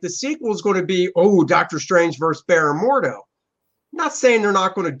up like the sequel is going to be, Doctor Strange versus Baron Mordo. Not saying they're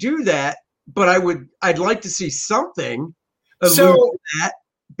not going to do that, but I'd like to see something allude to that,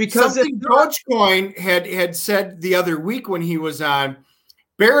 because something Dogecoin had said the other week when he was on.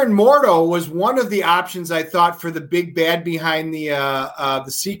 Baron Mordo was one of the options I thought for the big bad behind the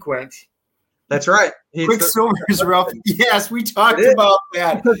sequence. That's right. Quicksilver is rough. Yes, we talked about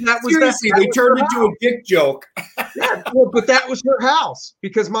that. Seriously, they turned into a dick joke. Yeah, but that was her house,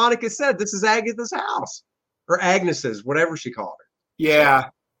 because Monica said this is Agatha's house, or Agnes's, whatever she called her. Yeah.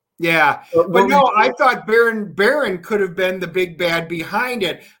 Yeah, but no, I thought Baron could have been the big bad behind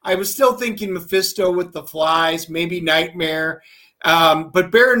it. I was still thinking Mephisto with the flies, maybe Nightmare.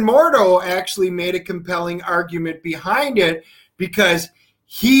 But Baron Mordo actually made a compelling argument behind it because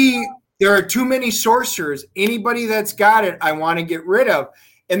there are too many sorcerers. Anybody that's got it, I want to get rid of.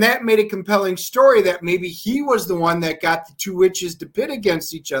 And that made a compelling story that maybe he was the one that got the two witches to pit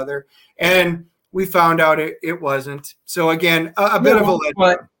against each other. And we found out it wasn't. So again, a bit of a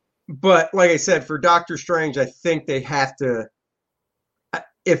letdown. But like I said, for Doctor Strange, I think they have to.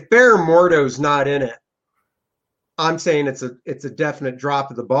 If Baron Mordo's not in it, I'm saying it's a definite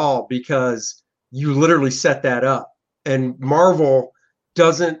drop of the ball because you literally set that up, and Marvel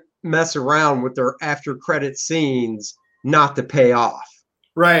doesn't mess around with their after credit scenes not to pay off.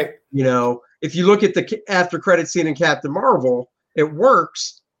 Right. If you look at the after credit scene in Captain Marvel, it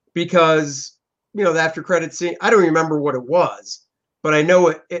works because the after credit scene. I don't remember what it was. But I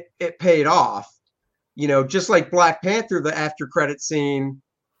know it paid off, just like Black Panther, the after credit scene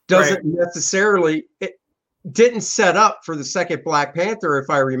doesn't necessarily, it didn't set up for the second Black Panther, if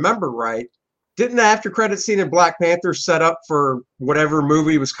I remember right. Didn't the after credit scene in Black Panther set up for whatever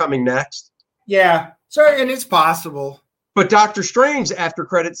movie was coming next? Yeah. So, and it's possible. But Doctor Strange's after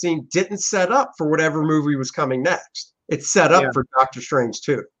credit scene didn't set up for whatever movie was coming next. It set up for Doctor Strange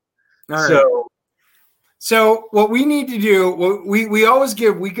too. All right. So what we need to do, we always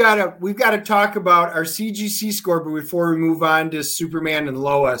we've got to talk about our CGC score before we move on to Superman and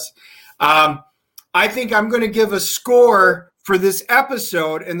Lois. I think I'm going to give a score for this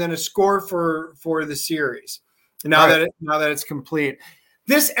episode and then a score for the series. Now that it's complete.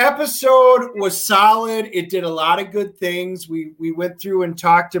 This episode was solid. It did a lot of good things. We went through and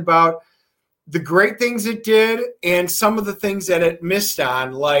talked about the great things it did and some of the things that it missed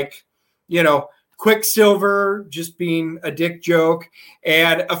on, like, Quicksilver just being a dick joke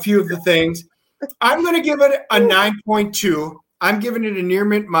and a few of the things. I'm going to give it a 9.2. I'm giving it a near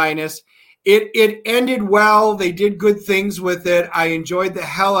mint minus. It ended well. They did good things with it. I enjoyed the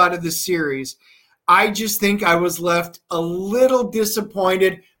hell out of the series. I just think I was left a little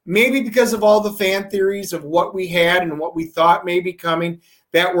disappointed, maybe because of all the fan theories of what we had and what we thought may be coming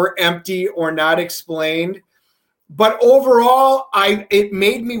that were empty or not explained. But overall, it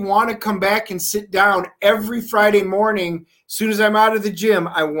made me want to come back and sit down every Friday morning. As soon as I'm out of the gym,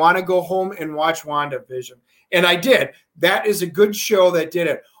 I want to go home and watch WandaVision. And I did. That is a good show that did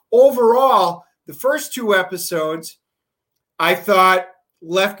it. Overall, the first two episodes, I thought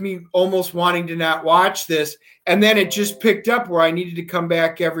left me almost wanting to not watch this. And then it just picked up where I needed to come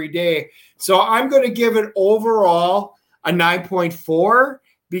back every day. So I'm going to give it overall a 9.4.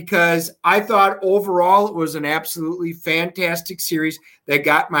 Because I thought overall it was an absolutely fantastic series that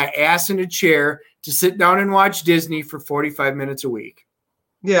got my ass in a chair to sit down and watch Disney for 45 minutes a week.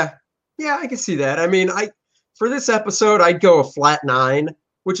 Yeah, I can see that. I mean, for this episode, I'd go a flat 9,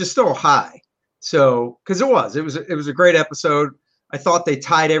 which is still high. So, because it was a great episode. I thought they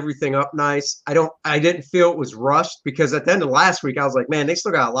tied everything up nice. I didn't feel it was rushed because at the end of last week, I was like, man, they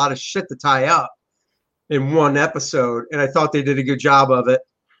still got a lot of shit to tie up in one episode, and I thought they did a good job of it.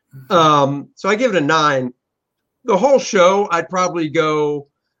 So I give it a 9. The whole show, I'd probably go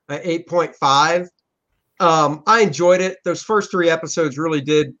 8.5. I enjoyed it. Those first 3 episodes really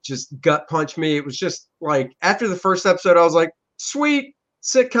did just gut punch me. It was just like after the first episode, I was like, sweet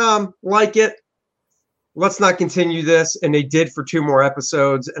sitcom, like it. Let's not continue this. And they did for 2 more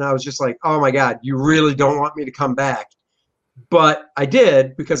episodes. And I was just like, oh my God, you really don't want me to come back. But I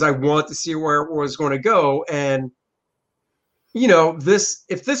did because I want to see where it was going to go. And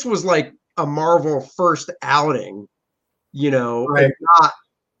if this was like a Marvel first outing, right. and not,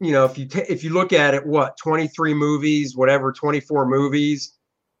 if you look at it, 23 movies, 24 movies,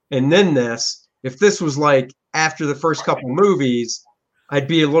 and then if this was like after the first couple movies, I'd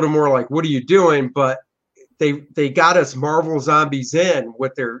be a little more like, what are you doing? But they got us Marvel Zombies in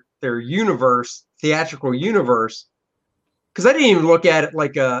with their theatrical universe. Because I didn't even look at it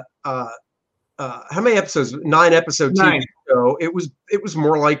like how many episodes? 9 episode TV show. It was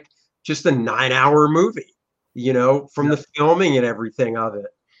more like just a 9-hour movie, from the filming and everything of it.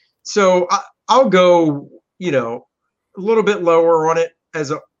 So I'll go, a little bit lower on it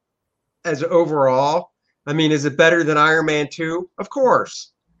as overall. I mean, is it better than Iron Man 2? Of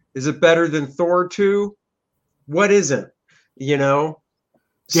course. Is it better than Thor 2? What isn't?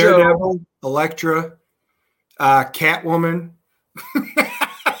 Daredevil, Elektra, Catwoman.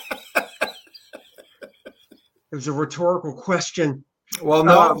 It was a rhetorical question. Well,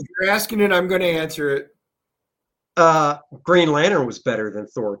 no, if you're asking it, I'm going to answer it. Green Lantern was better than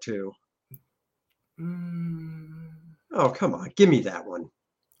Thor 2. Oh, come on. Give me that one.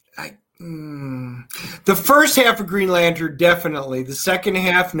 The first half of Green Lantern, definitely. The second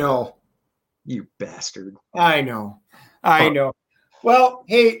half, no. You bastard. I know. Well,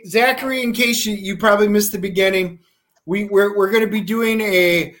 hey, Zachary, in case you probably missed the beginning, we're going to be doing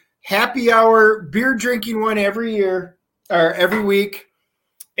a happy hour beer drinking one every week.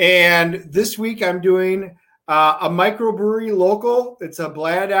 And this week I'm doing a microbrewery local. It's a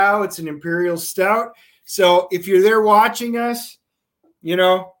Bladau. It's an Imperial Stout. So if you're there watching us,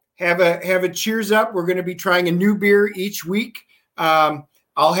 have a cheers up. We're going to be trying a new beer each week.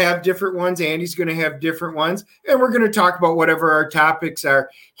 I'll have different ones. Andy's going to have different ones, and we're going to talk about whatever our topics are.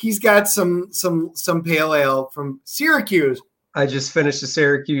 He's got some pale ale from Syracuse. I just finished the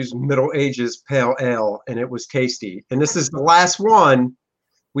Syracuse Middle Ages Pale Ale, and it was tasty. And this is the last one.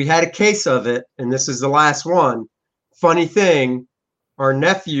 We had a case of it, and this is the last one. Funny thing, our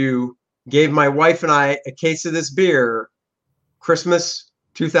nephew gave my wife and I a case of this beer, Christmas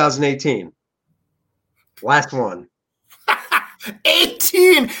 2018. Last one.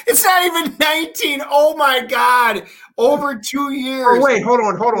 18. It's not even 19. Oh my God. Over 2 years. Oh, wait, hold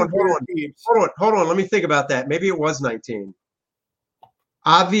on. Let me think about that. Maybe it was 19.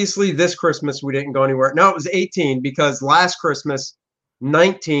 Obviously, this Christmas we didn't go anywhere. No, it was 18 because last Christmas,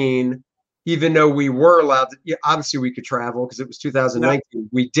 19, even though we were allowed to, obviously we could travel because it was 2019. No.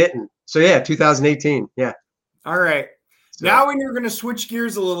 We didn't. So yeah, 2018. Yeah. All right. So, now when you're going to switch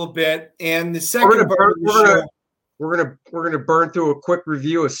gears a little bit, and the second part of the show. We're gonna burn through a quick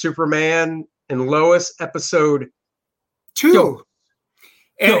review of Superman and Lois episode 2.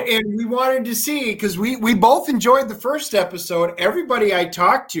 And we wanted to see, because we both enjoyed the first episode. Everybody I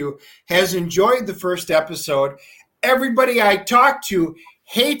talked to has enjoyed the first episode. Everybody I talked to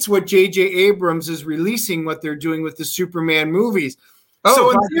hates what J.J. Abrams is releasing, what they're doing with the Superman movies. Oh,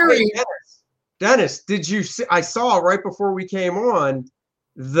 so in theory, Dennis, did you see? I saw right before we came on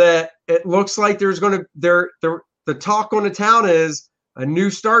that it looks like there's going to the talk on the town is a new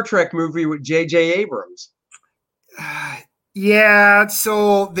Star Trek movie with J.J. Abrams. Yeah,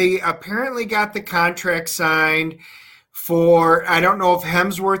 so they apparently got the contract signed for, I don't know if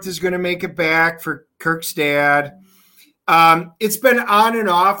Hemsworth is going to make it back for Kirk's dad. It's been on and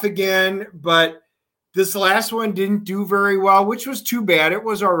off again, but this last one didn't do very well, which was too bad. It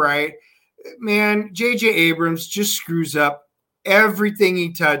was all right. Man, J.J. Abrams just screws up everything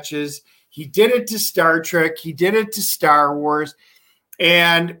he touches. He did it to Star Trek. He did it to Star Wars.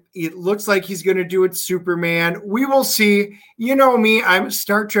 And it looks like he's going to do it to Superman. We will see. You know me, I'm a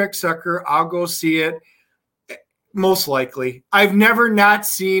Star Trek sucker. I'll go see it. Most likely. I've never not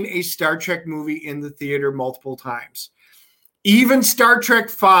seen a Star Trek movie in the theater multiple times. Even Star Trek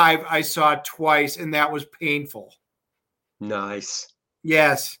 5, I saw it twice, and that was painful. Nice.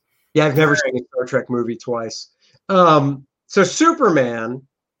 Yes. Yeah, I've never seen a Star Trek movie twice. So Superman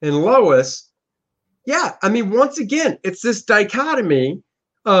and Lois, yeah, I mean, once again, it's this dichotomy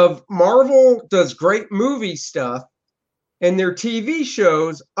of Marvel does great movie stuff, and their TV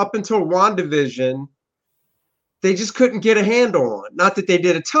shows up until WandaVision, they just couldn't get a handle on. Not that they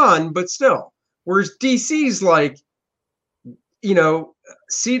did a ton, but still. Whereas DC's like, CW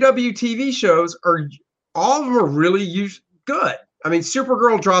TV shows all of them are really good. I mean,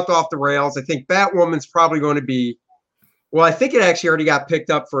 Supergirl dropped off the rails. I think Batwoman's probably going to be, well, I think it actually already got picked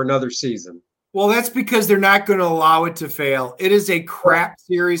up for another season. Well, that's because they're not going to allow it to fail. It is a crap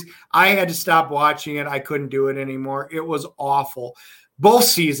series. I had to stop watching it. I couldn't do it anymore. It was awful. Both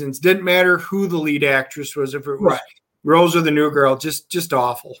seasons. Didn't matter who the lead actress was, if it was Rose or the new girl. Just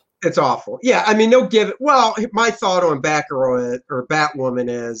awful. It's awful. Yeah, I mean, they'll give it. Well, my thought on Batgirl or Batwoman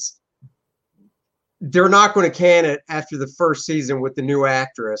is they're not going to can it after the first season with the new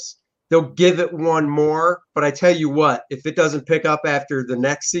actress. They'll give it one more, but I tell you what, if it doesn't pick up after the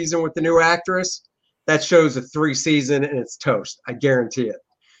next season with the new actress, that show's a 3 season and it's toast. I guarantee it.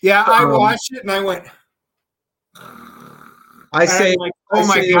 Yeah, I watched it and I went. I say,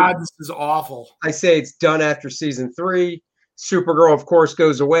 God, this is awful. I say it's done after season 3. Supergirl, of course,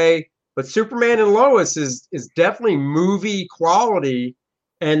 goes away, but Superman and Lois is definitely movie quality.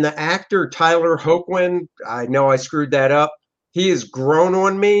 And the actor Tyler Hoechlin, I know I screwed that up. He has grown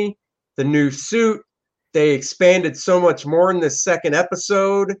on me. The new suit, they expanded so much more in this second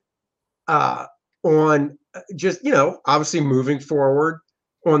episode on just, obviously moving forward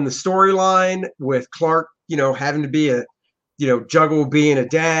on the storyline with Clark, having to be juggle being a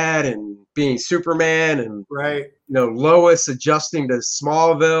dad and being Superman and, Lois adjusting to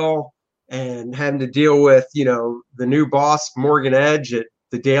Smallville and having to deal with, the new boss, Morgan Edge at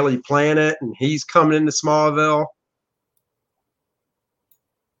the Daily Planet, and he's coming into Smallville.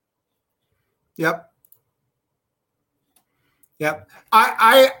 Yep. Yep.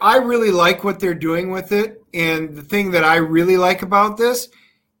 I really like what they're doing with it. And the thing that I really like about this,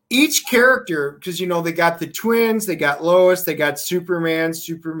 each character, because they got the twins, they got Lois, they got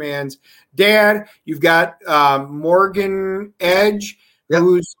Superman's dad. You've got Morgan Edge,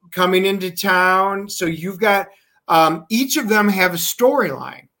 who's coming into town. So you've got each of them have a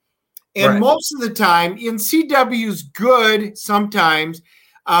storyline. And most of the time, and CW's good sometimes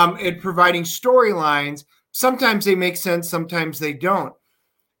at providing storylines. Sometimes they make sense, sometimes they don't.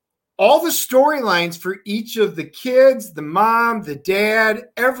 All the storylines for each of the kids, the mom, the dad,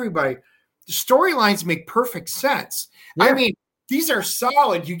 everybody, the storylines make perfect sense. Yeah. I mean, these are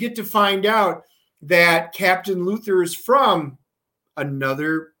solid. You get to find out that Captain Luthor is from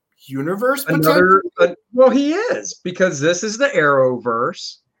another universe. Well, he is, because this is the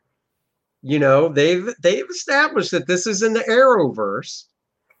Arrowverse. They've established that this is in the Arrowverse.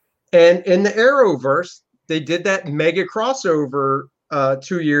 And in the Arrowverse, they did that mega crossover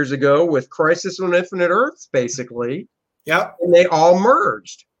 2 years ago with Crisis on Infinite Earths, basically. Yep. And they all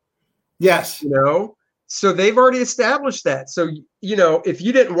merged. Yes. So they've already established that. So, if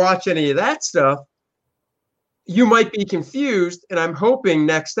you didn't watch any of that stuff, you might be confused. And I'm hoping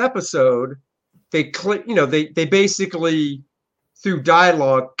next episode, they basically, through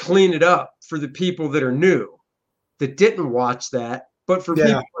dialogue, clean it up for the people that are new, that didn't watch that. But for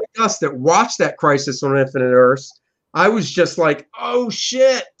people like us that watched that Crisis on Infinite Earths, I was just like, oh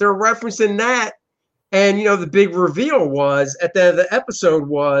shit, they're referencing that. And the big reveal was at the end of the episode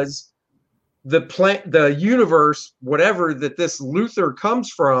was the universe, whatever that this Luthor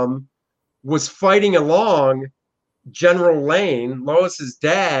comes from, was fighting along General Lane, Lois's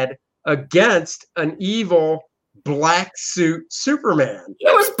dad, against an evil black suit Superman.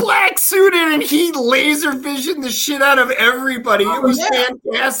 It was black suited and he laser visioned the shit out of everybody. It was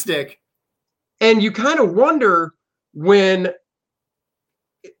fantastic. And you kind of wonder when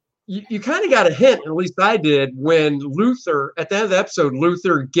you kind of got a hint, at least I did, when Luthor, at the end of the episode,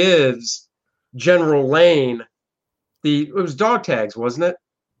 Luthor gives General Lane it was dog tags, wasn't it?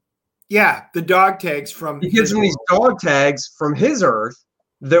 Yeah, the dog tags from. He gives him these dog tags from his Earth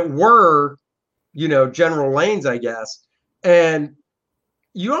that were, General Lane's, I guess. And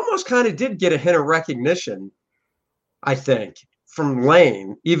you almost kind of did get a hint of recognition, I think, from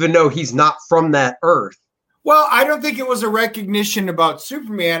Lane, even though he's not from that Earth. Well, I don't think it was a recognition about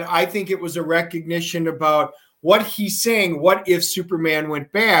Superman. I think it was a recognition about what he's saying. What if Superman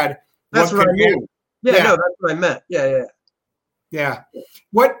went bad? That's what I mean. Yeah, no, that's what I meant. Yeah.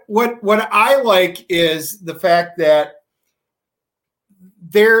 What I like is the fact that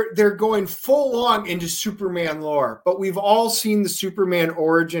they're going full on into Superman lore, but we've all seen the Superman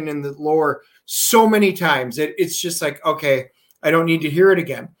origin and the lore so many times that it's just like, okay, I don't need to hear it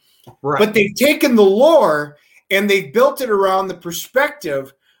again. Right. But they've taken the lore and they've built it around the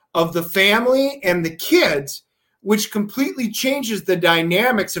perspective of the family and the kids, which completely changes the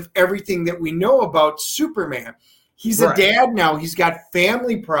dynamics of everything that we know about Superman. He's a dad now. He's got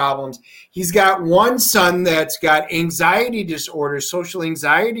family problems. He's got one son that's got anxiety disorders, social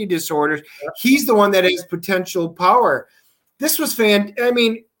anxiety disorders. He's the one that has potential power. This was I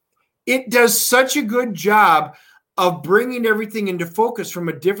mean, it does such a good job of bringing everything into focus from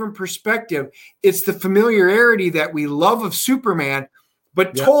a different perspective. It's the familiarity that we love of Superman,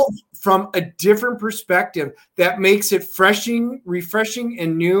 but told from a different perspective that makes it refreshing,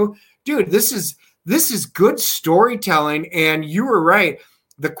 and new. Dude, this is good storytelling, and you were right.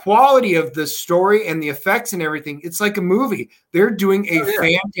 The quality of the story and the effects and everything, it's like a movie. They're doing a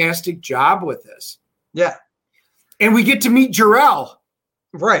fantastic job with this. Yeah. And we get to meet Jor-El.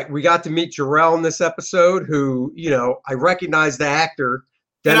 Right. We got to meet Jor-El in this episode, who, I recognize the actor.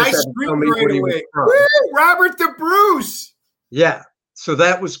 And I screamed right away. Woo, Robert the Bruce. Yeah. So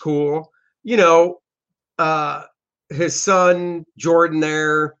that was cool. His son, Jordan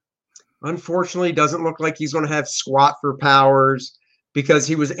there, unfortunately, doesn't look like he's going to have squat for powers because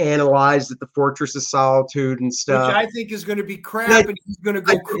he was analyzed at the Fortress of Solitude and stuff. Which I think is going to be crap, and he's going to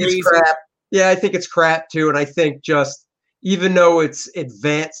go crazy. Yeah, I think it's crap too. And I think just, even though it's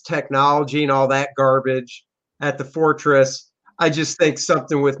advanced technology and all that garbage at the Fortress, I just think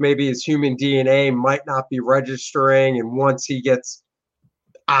something with maybe his human DNA might not be registering. And once he gets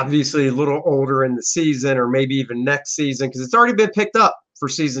obviously a little older in the season, or maybe even next season, because it's already been picked up for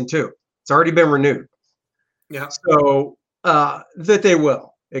season 2. It's already been renewed. Yeah. So that they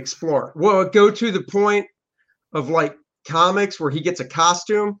will explore it. Will it go to the point of like comics where he gets a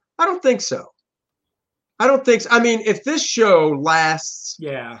costume? I don't think so. I mean, if this show lasts.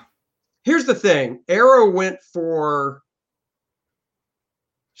 Yeah. Here's the thing. Arrow went for.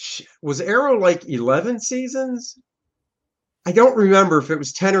 Was Arrow like 11 seasons? I don't remember if it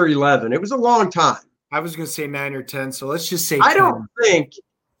was 10 or 11. It was a long time. I was going to say 9 or 10, so let's just say 10.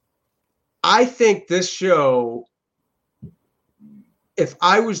 I think this show, if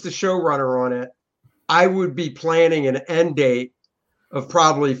I was the showrunner on it, I would be planning an end date of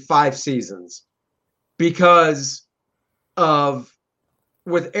probably 5 seasons, because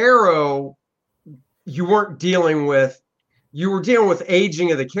with Arrow, you were dealing with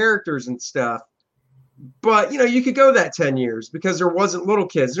aging of the characters and stuff. But, you could go that 10 years because there wasn't little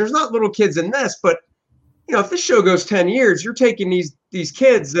kids. There's not little kids in this, but, if this show goes 10 years, you're taking these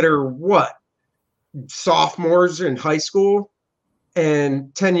kids that are what? Sophomores in high school,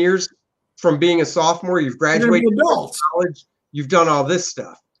 and 10 years from being a sophomore, you've graduated from college, you've done all this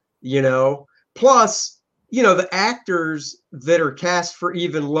stuff, Plus, the actors that are cast for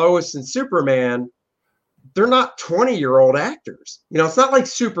even Lois and Superman, they're not 20-year-old actors. It's not like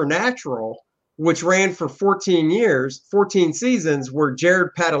Supernatural, which ran for 14 seasons, where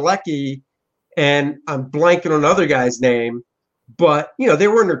Jared Padalecki, and I'm blanking on another guy's name, but, they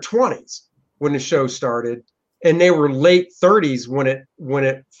were in their 20s when the show started, and they were late 30s when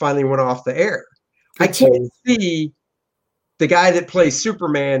it finally went off the air. I can't see the guy that plays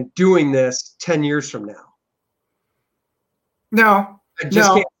Superman doing this 10 years from now. No, I just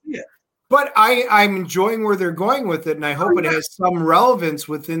can't see it. But I'm enjoying where they're going with it, and I hope it has some relevance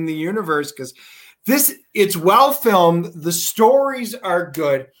within the universe, because it's well filmed. The stories are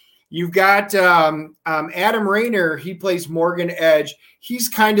good. You've got Adam Rayner. He plays Morgan Edge. He's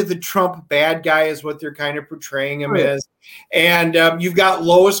kind of the Trump bad guy, is what they're kind of portraying him as. And you've got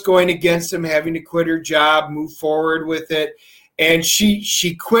Lois going against him, having to quit her job, move forward with it. And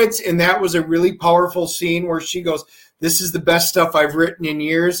she quits, and that was a really powerful scene where she goes, "This is the best stuff I've written in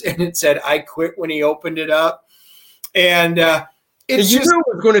years." And it said, "I quit," when he opened it up. And it's knew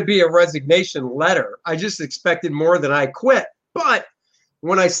it was going to be a resignation letter. I just expected more than "I quit." But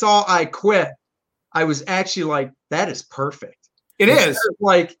when I saw "I quit," I was actually like, that is perfect. It's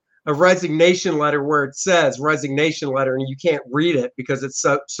like a resignation letter where it says resignation letter and you can't read it because it's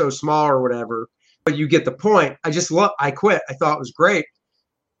so small or whatever, but you get the point. I just love "I quit." I thought it was great.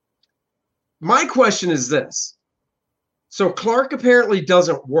 My question is this. So Clark apparently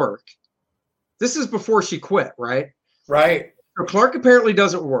doesn't work. This is before she quit, right? Right. So Clark apparently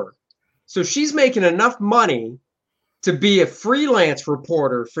doesn't work. So she's making enough money to be a freelance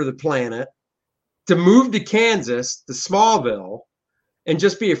reporter for the Planet, to move to Kansas, to Smallville, and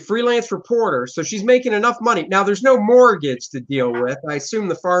just be a freelance reporter. So she's making enough money. Now, there's no mortgage to deal with. I assume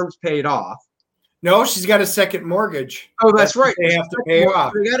the farm's paid off. No, she's got a second mortgage. Oh, that's right. They have to pay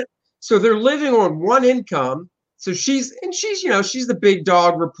off. So they're living on one income. So she's the big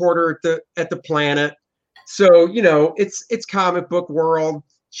dog reporter at the Planet. So, it's comic book world.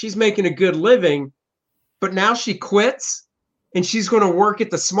 She's making a good living, but now she quits and she's going to work at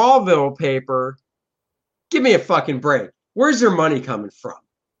the Smallville paper. Give me a fucking break. Where's their money coming from?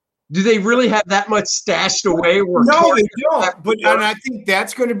 Do they really have that much stashed away? No, they don't. But and I think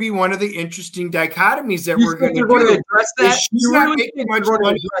that's going to be one of the interesting dichotomies that we're going to address that. She's not making much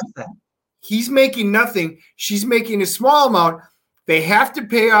money. He's making nothing. She's making a small amount. They have to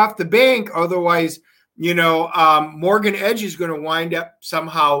pay off the bank. Otherwise, Morgan Edge is going to wind up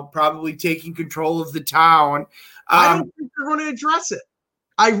somehow probably taking control of the town. I don't think they're going to address it.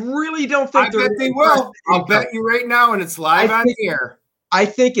 I really don't think I bet they will. I'll bet you right now, and it's live on the air. I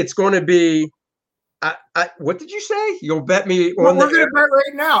think it's going to be what did you say? You'll bet me on we're going to bet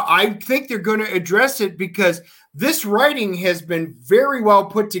right now. I think they're going to address it because this writing has been very well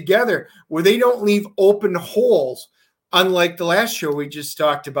put together where they don't leave open holes, unlike the last show we just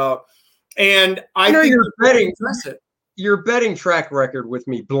talked about. And I think your betting track record with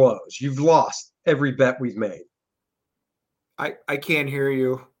me blows. You've lost every bet we've made. I can't hear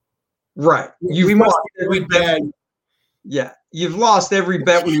you. Right. We must be every bet. Yeah. You've lost every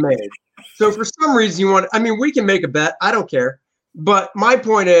bet we made. So for some reason we can make a bet. I don't care. But my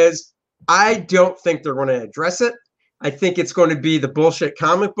point is, I don't think they're going to address it. I think it's going to be the bullshit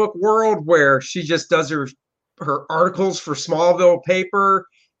comic book world where she just does her articles for Smallville paper.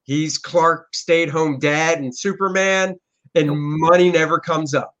 He's Clark stay-at-home dad and Superman, and money never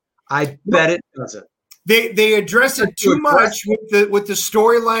comes up. I bet it doesn't. They address it too much with the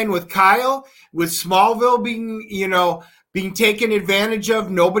storyline with Kyle, with Smallville being taken advantage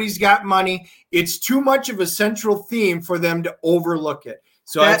of. Nobody's got money. It's too much of a central theme for them to overlook it.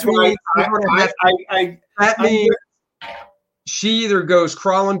 So that's why that means she either goes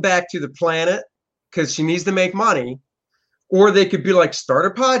crawling back to the Planet because she needs to make money, or they could be like, start a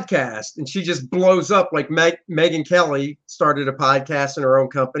podcast, and she just blows up like Megyn Kelly started a podcast in her own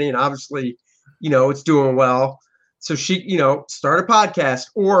company, and obviously, it's doing well. so she, start a podcast,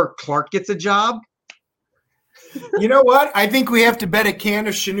 or Clark gets a job. You know what? I think we have to bet a can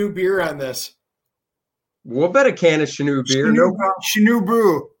of Chinook beer on this. We'll bet a can of Chinook beer. Chinook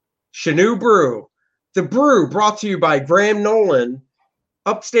Brew. Chinook Brew. The brew brought to you by Graham Nolan,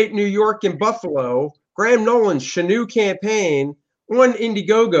 upstate New York and Buffalo. Graham Nolan's Chinook campaign on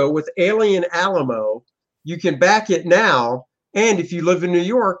Indiegogo with Alien Alamo. You can back it now. And if you live in New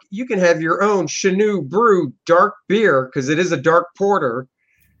York, you can have your own Chinook Brew dark beer, because it is a dark porter,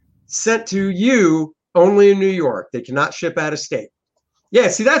 sent to you only in New York. They cannot ship out of state. Yeah,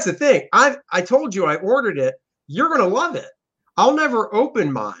 see, that's the thing. I told you I ordered it. You're going to love it. I'll never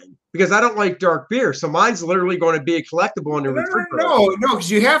open mine because I don't like dark beer. So mine's literally going to be a collectible in the refrigerator. No, because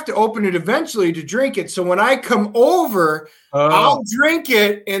you have to open it eventually to drink it. So when I come over, I'll drink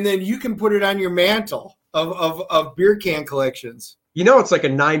it, and then you can put it on your mantle of beer can collections. It's like a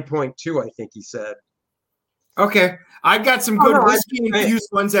 9.2, I think he said. Okay. I've got some good whiskey-infused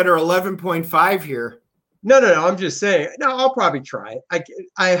ones that are 11.5 here. No. I'm just saying. No, I'll probably try it.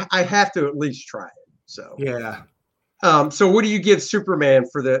 I have to at least try it. So yeah. So what do you give Superman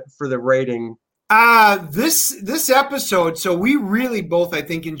for the rating? This episode. So we really both, I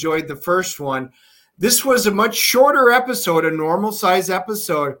think, enjoyed the first one. This was a much shorter episode, a normal size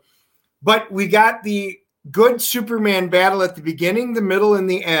episode, but we got the good Superman battle at the beginning, the middle, and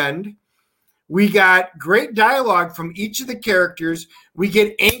the end. We got great dialogue from each of the characters. We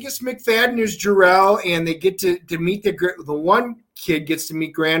get Angus McFadden as Jor-El, and they get to meet the one kid gets to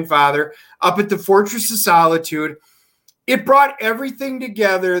meet grandfather up at the Fortress of Solitude. It brought everything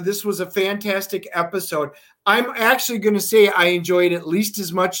together. This was a fantastic episode. I'm actually going to say I enjoyed it at least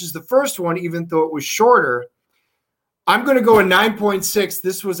as much as the first one, even though it was shorter. I'm going to go a 9.6.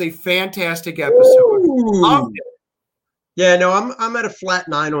 This was a fantastic episode. Loved it. Yeah, no, I'm at a flat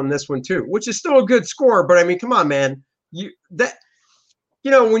 9 on this one too, which is still a good score. But I mean, come on, man.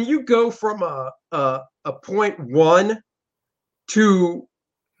 When you go from a 0.1 to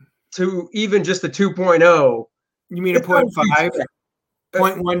even just a 2.0. You mean a 0.5?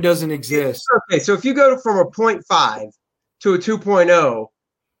 0.1 doesn't exist. Okay, so if you go from a 0.5 to a 2.0,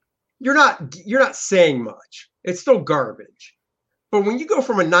 you're not saying much. It's still garbage. But when you go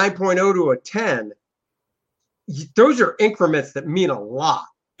from a 9.0 to a 10, those are increments that mean a lot.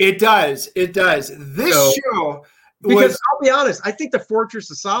 It does. This show because I'll be honest, I think the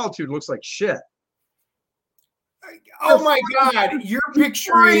Fortress of Solitude looks like shit. Oh my God! You're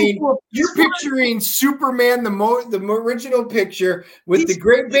picturing Superman, the original picture with the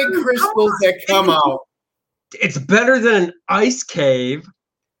great big crystals that come out. It's better than an ice cave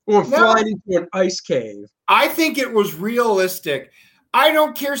or flying into an ice cave. I think it was realistic. I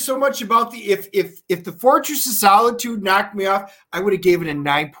don't care so much about if the Fortress of Solitude knocked me off, I would have given it a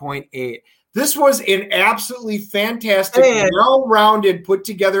 9.8. This was an absolutely fantastic, well-rounded,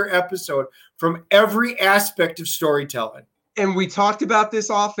 put-together episode from every aspect of storytelling. And we talked about this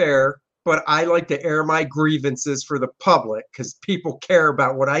off air, but I like to air my grievances for the public because people care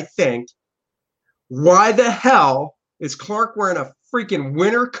about what I think. Why the hell is Clark wearing a freaking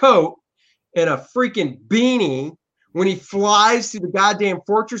winter coat and a freaking beanie when he flies to the goddamn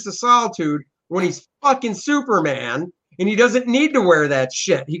Fortress of Solitude when he's fucking Superman, and he doesn't need to wear that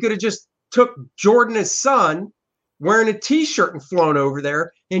shit? He could have just took Jordan, his son, wearing a t-shirt and flown over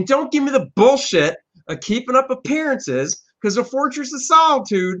there. And don't give me the bullshit of keeping up appearances, because the Fortress of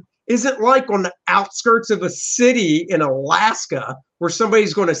Solitude isn't like on the outskirts of a city in Alaska where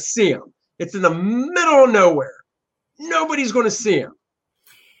somebody's going to see him. It's in the middle of nowhere. Nobody's going to see him.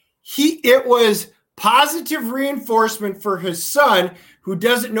 It was positive reinforcement for his son, who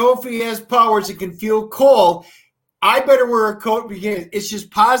doesn't know if he has powers and can feel cold. I better wear a coat because it's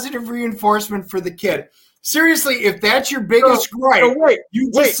just positive reinforcement for the kid. Seriously, if that's your biggest gripe,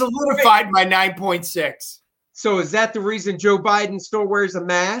 you just solidified my 9.6. So is that the reason Joe Biden still wears a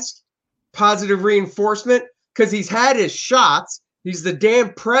mask? Positive reinforcement? Because he's had his shots. He's the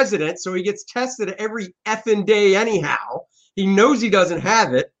damn president, so he gets tested every effing day anyhow. He knows he doesn't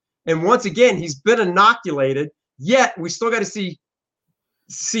have it. And once again, he's been inoculated, yet we still got to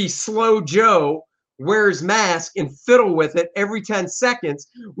see Slow Joe wear his mask and fiddle with it every 10 seconds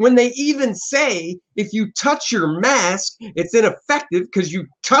when they even say if you touch your mask, it's ineffective because you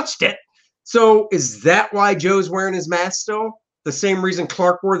touched it. So is that why Joe's wearing his mask still? The same reason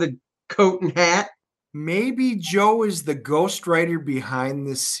Clark wore the coat and hat? Maybe Joe is the ghostwriter behind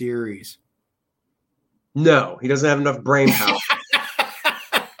this series. No, he doesn't have enough brain power.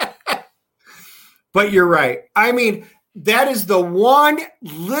 But you're right. I mean, that is the one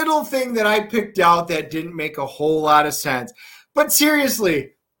little thing that I picked out that didn't make a whole lot of sense. But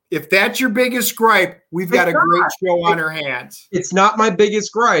seriously, If that's your biggest gripe, we've got a great show on our hands. It's not my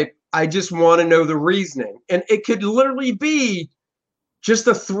biggest gripe. I just want to know the reasoning. And it could literally be just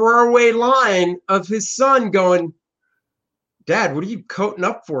a throwaway line of his son going, Dad, what are you coating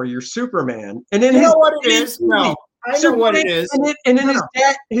up for? You're Superman. And then you know what it is? No, I know what it is. And then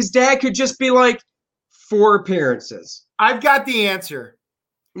his dad could just be like, 4 appearances. I've got the answer.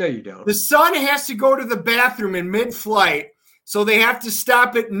 No, you don't. The son has to go to the bathroom in mid-flight, so they have to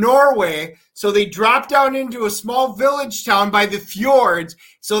stop at Norway. So they drop down into a small village town by the fjords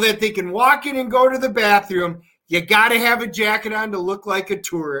so that they can walk in and go to the bathroom. You got to have a jacket on to look like a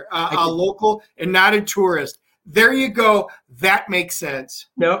local and not a tourist. There you go. That makes sense.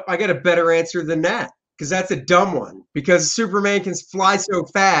 No, I got a better answer than that, because that's a dumb one. Because Superman can fly so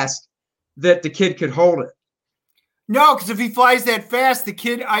fast that the kid could hold it. No, because if he flies that fast, the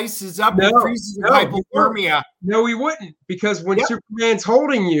kid ices up and freezes in hypothermia. No, he wouldn't. Because when Superman's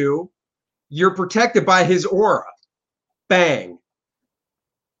holding you, you're protected by his aura. Bang.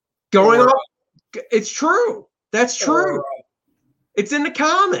 Going on. It's true. That's true. It's in the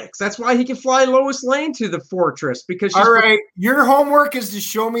comics. That's why he can fly Lois Lane to the fortress. Because all right, your homework is to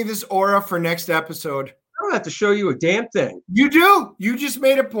show me this aura for next episode. I don't have to show you a damn thing. You do. You just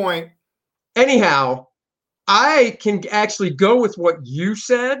made a point. Anyhow, I can actually go with what you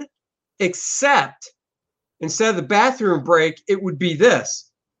said, except instead of the bathroom break, it would be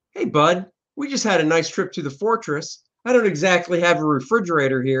this. Hey, bud, we just had a nice trip to the fortress. I don't exactly have a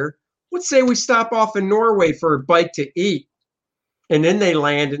refrigerator here. Let's say we stop off in Norway for a bite to eat. And then they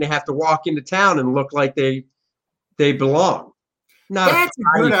land and they have to walk into town and look like they belong. That's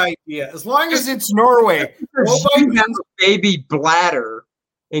a good idea. As long as it's Norway. You have a baby bladder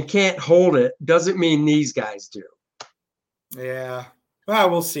and can't hold it doesn't mean these guys do. Yeah. Well,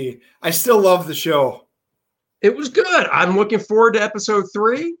 we'll see. I still love the show. It was good. I'm looking forward to episode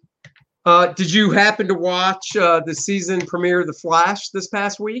 3. Did you happen to watch the season premiere of The Flash this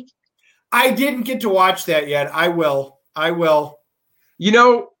past week? I didn't get to watch that yet. I will. You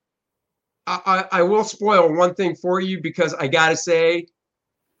know, I will spoil one thing for you, because I got to say,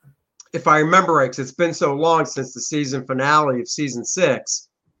 if I remember right, because it's been so long since the season finale of season 6,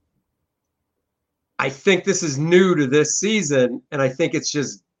 I think this is new to this season, and I think it's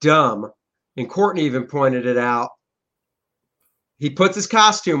just dumb. And Courtney even pointed it out. He puts his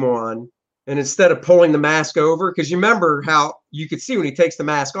costume on, and instead of pulling the mask over, because you remember how you could see when he takes the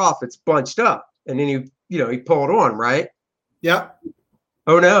mask off, it's bunched up, and then he pull it on, right? Yep.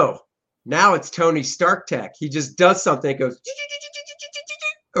 Oh no! Now it's Tony Stark tech. He just does something, it goes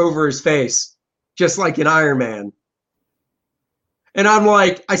over his face, just like in Iron Man. And I'm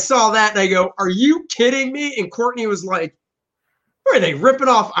like, I saw that and I go, are you kidding me? And Courtney was like, are they ripping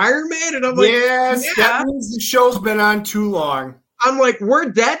off Iron Man? And I'm like, yes, yeah. That means the show's been on too long. I'm like,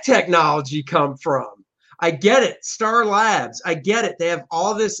 where'd that technology come from? I get it. Star Labs. I get it. They have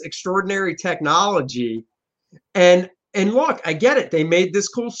all this extraordinary technology. And look, I get it. They made this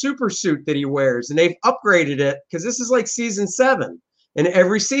cool super suit that he wears, and they've upgraded it, because this is like season 7. And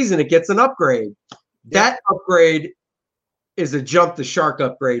every season it gets an upgrade. That upgrade is a jump the shark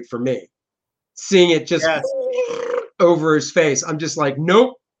upgrade for me. Seeing it just over his face, I'm just like,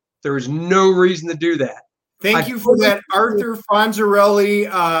 nope, there is no reason to do that. Thank you for that Arthur Fonzarelli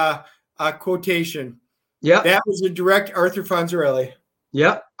quotation. Yeah, that was a direct Arthur Fonzarelli.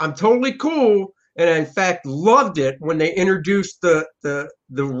 Yep, I'm totally cool, and I, in fact, loved it when they introduced the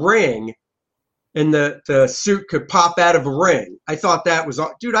ring, and the suit could pop out of a ring. I thought that was,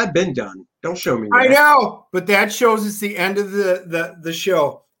 dude, I've been done. Don't show me that. I know, but that shows it's the end of the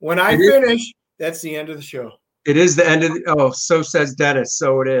show. When I finish, that's the end of the show. It is the end of so says Dennis,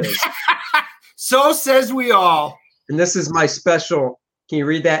 so it is. So says we all. And this is my special, can you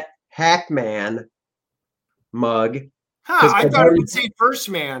read that? Hackman mug. I thought it would say First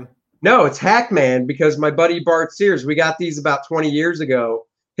Man. No, it's Hackman, because my buddy Bart Sears, we got these about 20 years ago.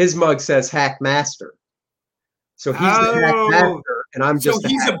 His mug says Hackmaster. So he's the Hackmaster, and I'm just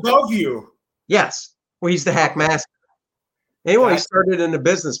he's above you. Yes. Well, he's the Hackmaster. Anyway, he started in the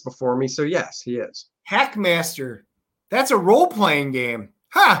business before me, so yes, he is. Hackmaster. That's a role-playing game.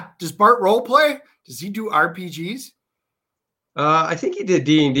 Does Bart role-play? Does he do RPGs? I think he did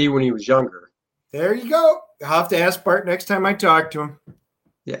D&D when he was younger. There you go. I'll have to ask Bart next time I talk to him.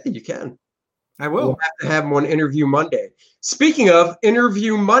 Yeah, you can. I will. We'll have to have him on Interview Monday. Speaking of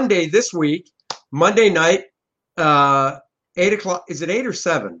Interview Monday this week, Monday night, 8 o'clock. Is it 8 or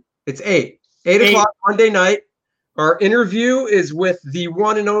 7? It's 8. 8 o'clock Monday night. Our interview is with the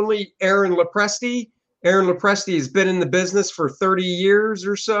one and only Aaron Lopresti. Aaron Lopresti has been in the business for 30 years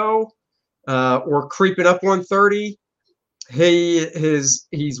or so, or creeping up on 30.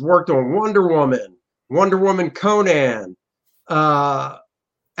 He's worked on Wonder Woman Conan,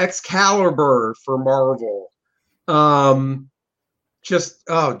 Excalibur for Marvel,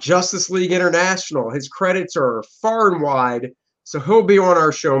 Justice League International. His credits are far and wide. So he'll be on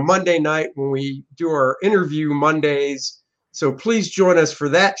our show Monday night when we do our interview Mondays. So please join us for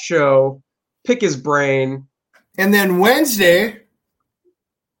that show. Pick his brain. And then Wednesday,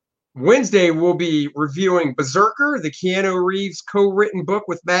 we'll be reviewing Berserker, the Keanu Reeves co-written book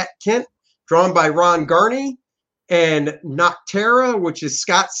with Matt Kent, drawn by Ron Garney, and Noctera, which is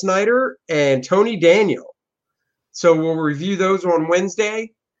Scott Snyder and Tony Daniel. So we'll review those on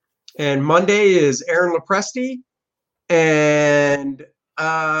Wednesday. And Monday is Aaron Lopresti. And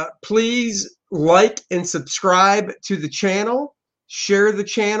please like and subscribe to the channel. Share the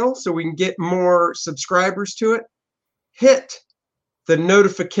channel so we can get more subscribers to it. Hit the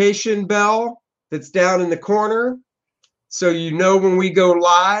notification bell that's down in the corner so you know when we go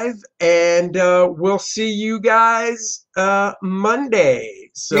live. And we'll see you guys Monday.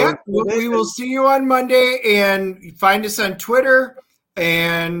 So yeah, we will see you on Monday. And find us on Twitter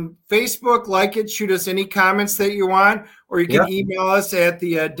and Facebook. Like it, shoot us any comments that you want, or you can email us at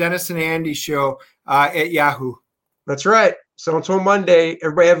the Dennis and Andy Show at Yahoo. That's right. So until Monday,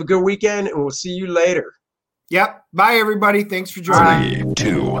 everybody have a good weekend, and we'll see you later. Yep. Bye, everybody. Thanks for joining.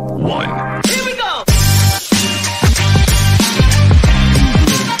 3, 2, 1.